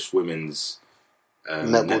English women's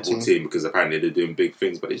netball team because apparently they're doing big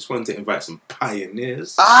things, but they just wanted to invite some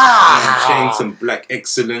pioneers, showing some black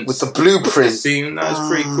excellence with the blueprint. That's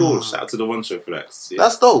pretty cool. Shout out to the one show for that. Yeah.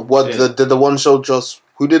 That's dope. What did the one show just?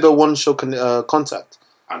 Who did the one show contact?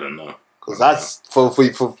 I don't know, because that's for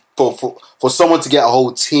someone to get a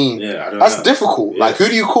whole team. Yeah, I don't that's know. difficult. Yeah. Like, who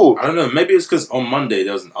do you call? I don't know. Maybe it's because on Monday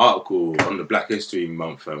there was an article on the Black History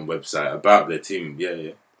Month website about their team.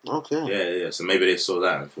 Yeah. Okay. Yeah. So maybe they saw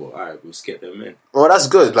that and thought, all right, let's get them in. Well, that's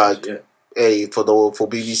good. Like, hey, for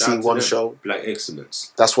BBC One show, Black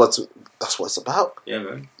excellence. That's what it's about. Yeah,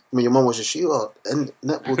 man. I mean, your mum was a shooter and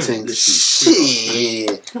netball thing.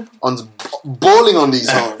 Shit, on balling on these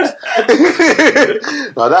homes.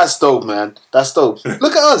 No, that's dope, man. That's dope.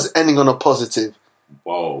 Look at us ending on a positive.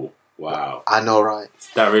 Whoa. Wow. I know, right? Is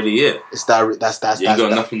that really it? That's you got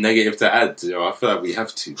nothing negative to add, yo. I feel like we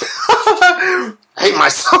have to. Hate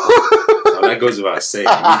myself. No, that goes without saying.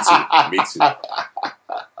 Me too.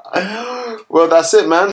 Well, that's it, man.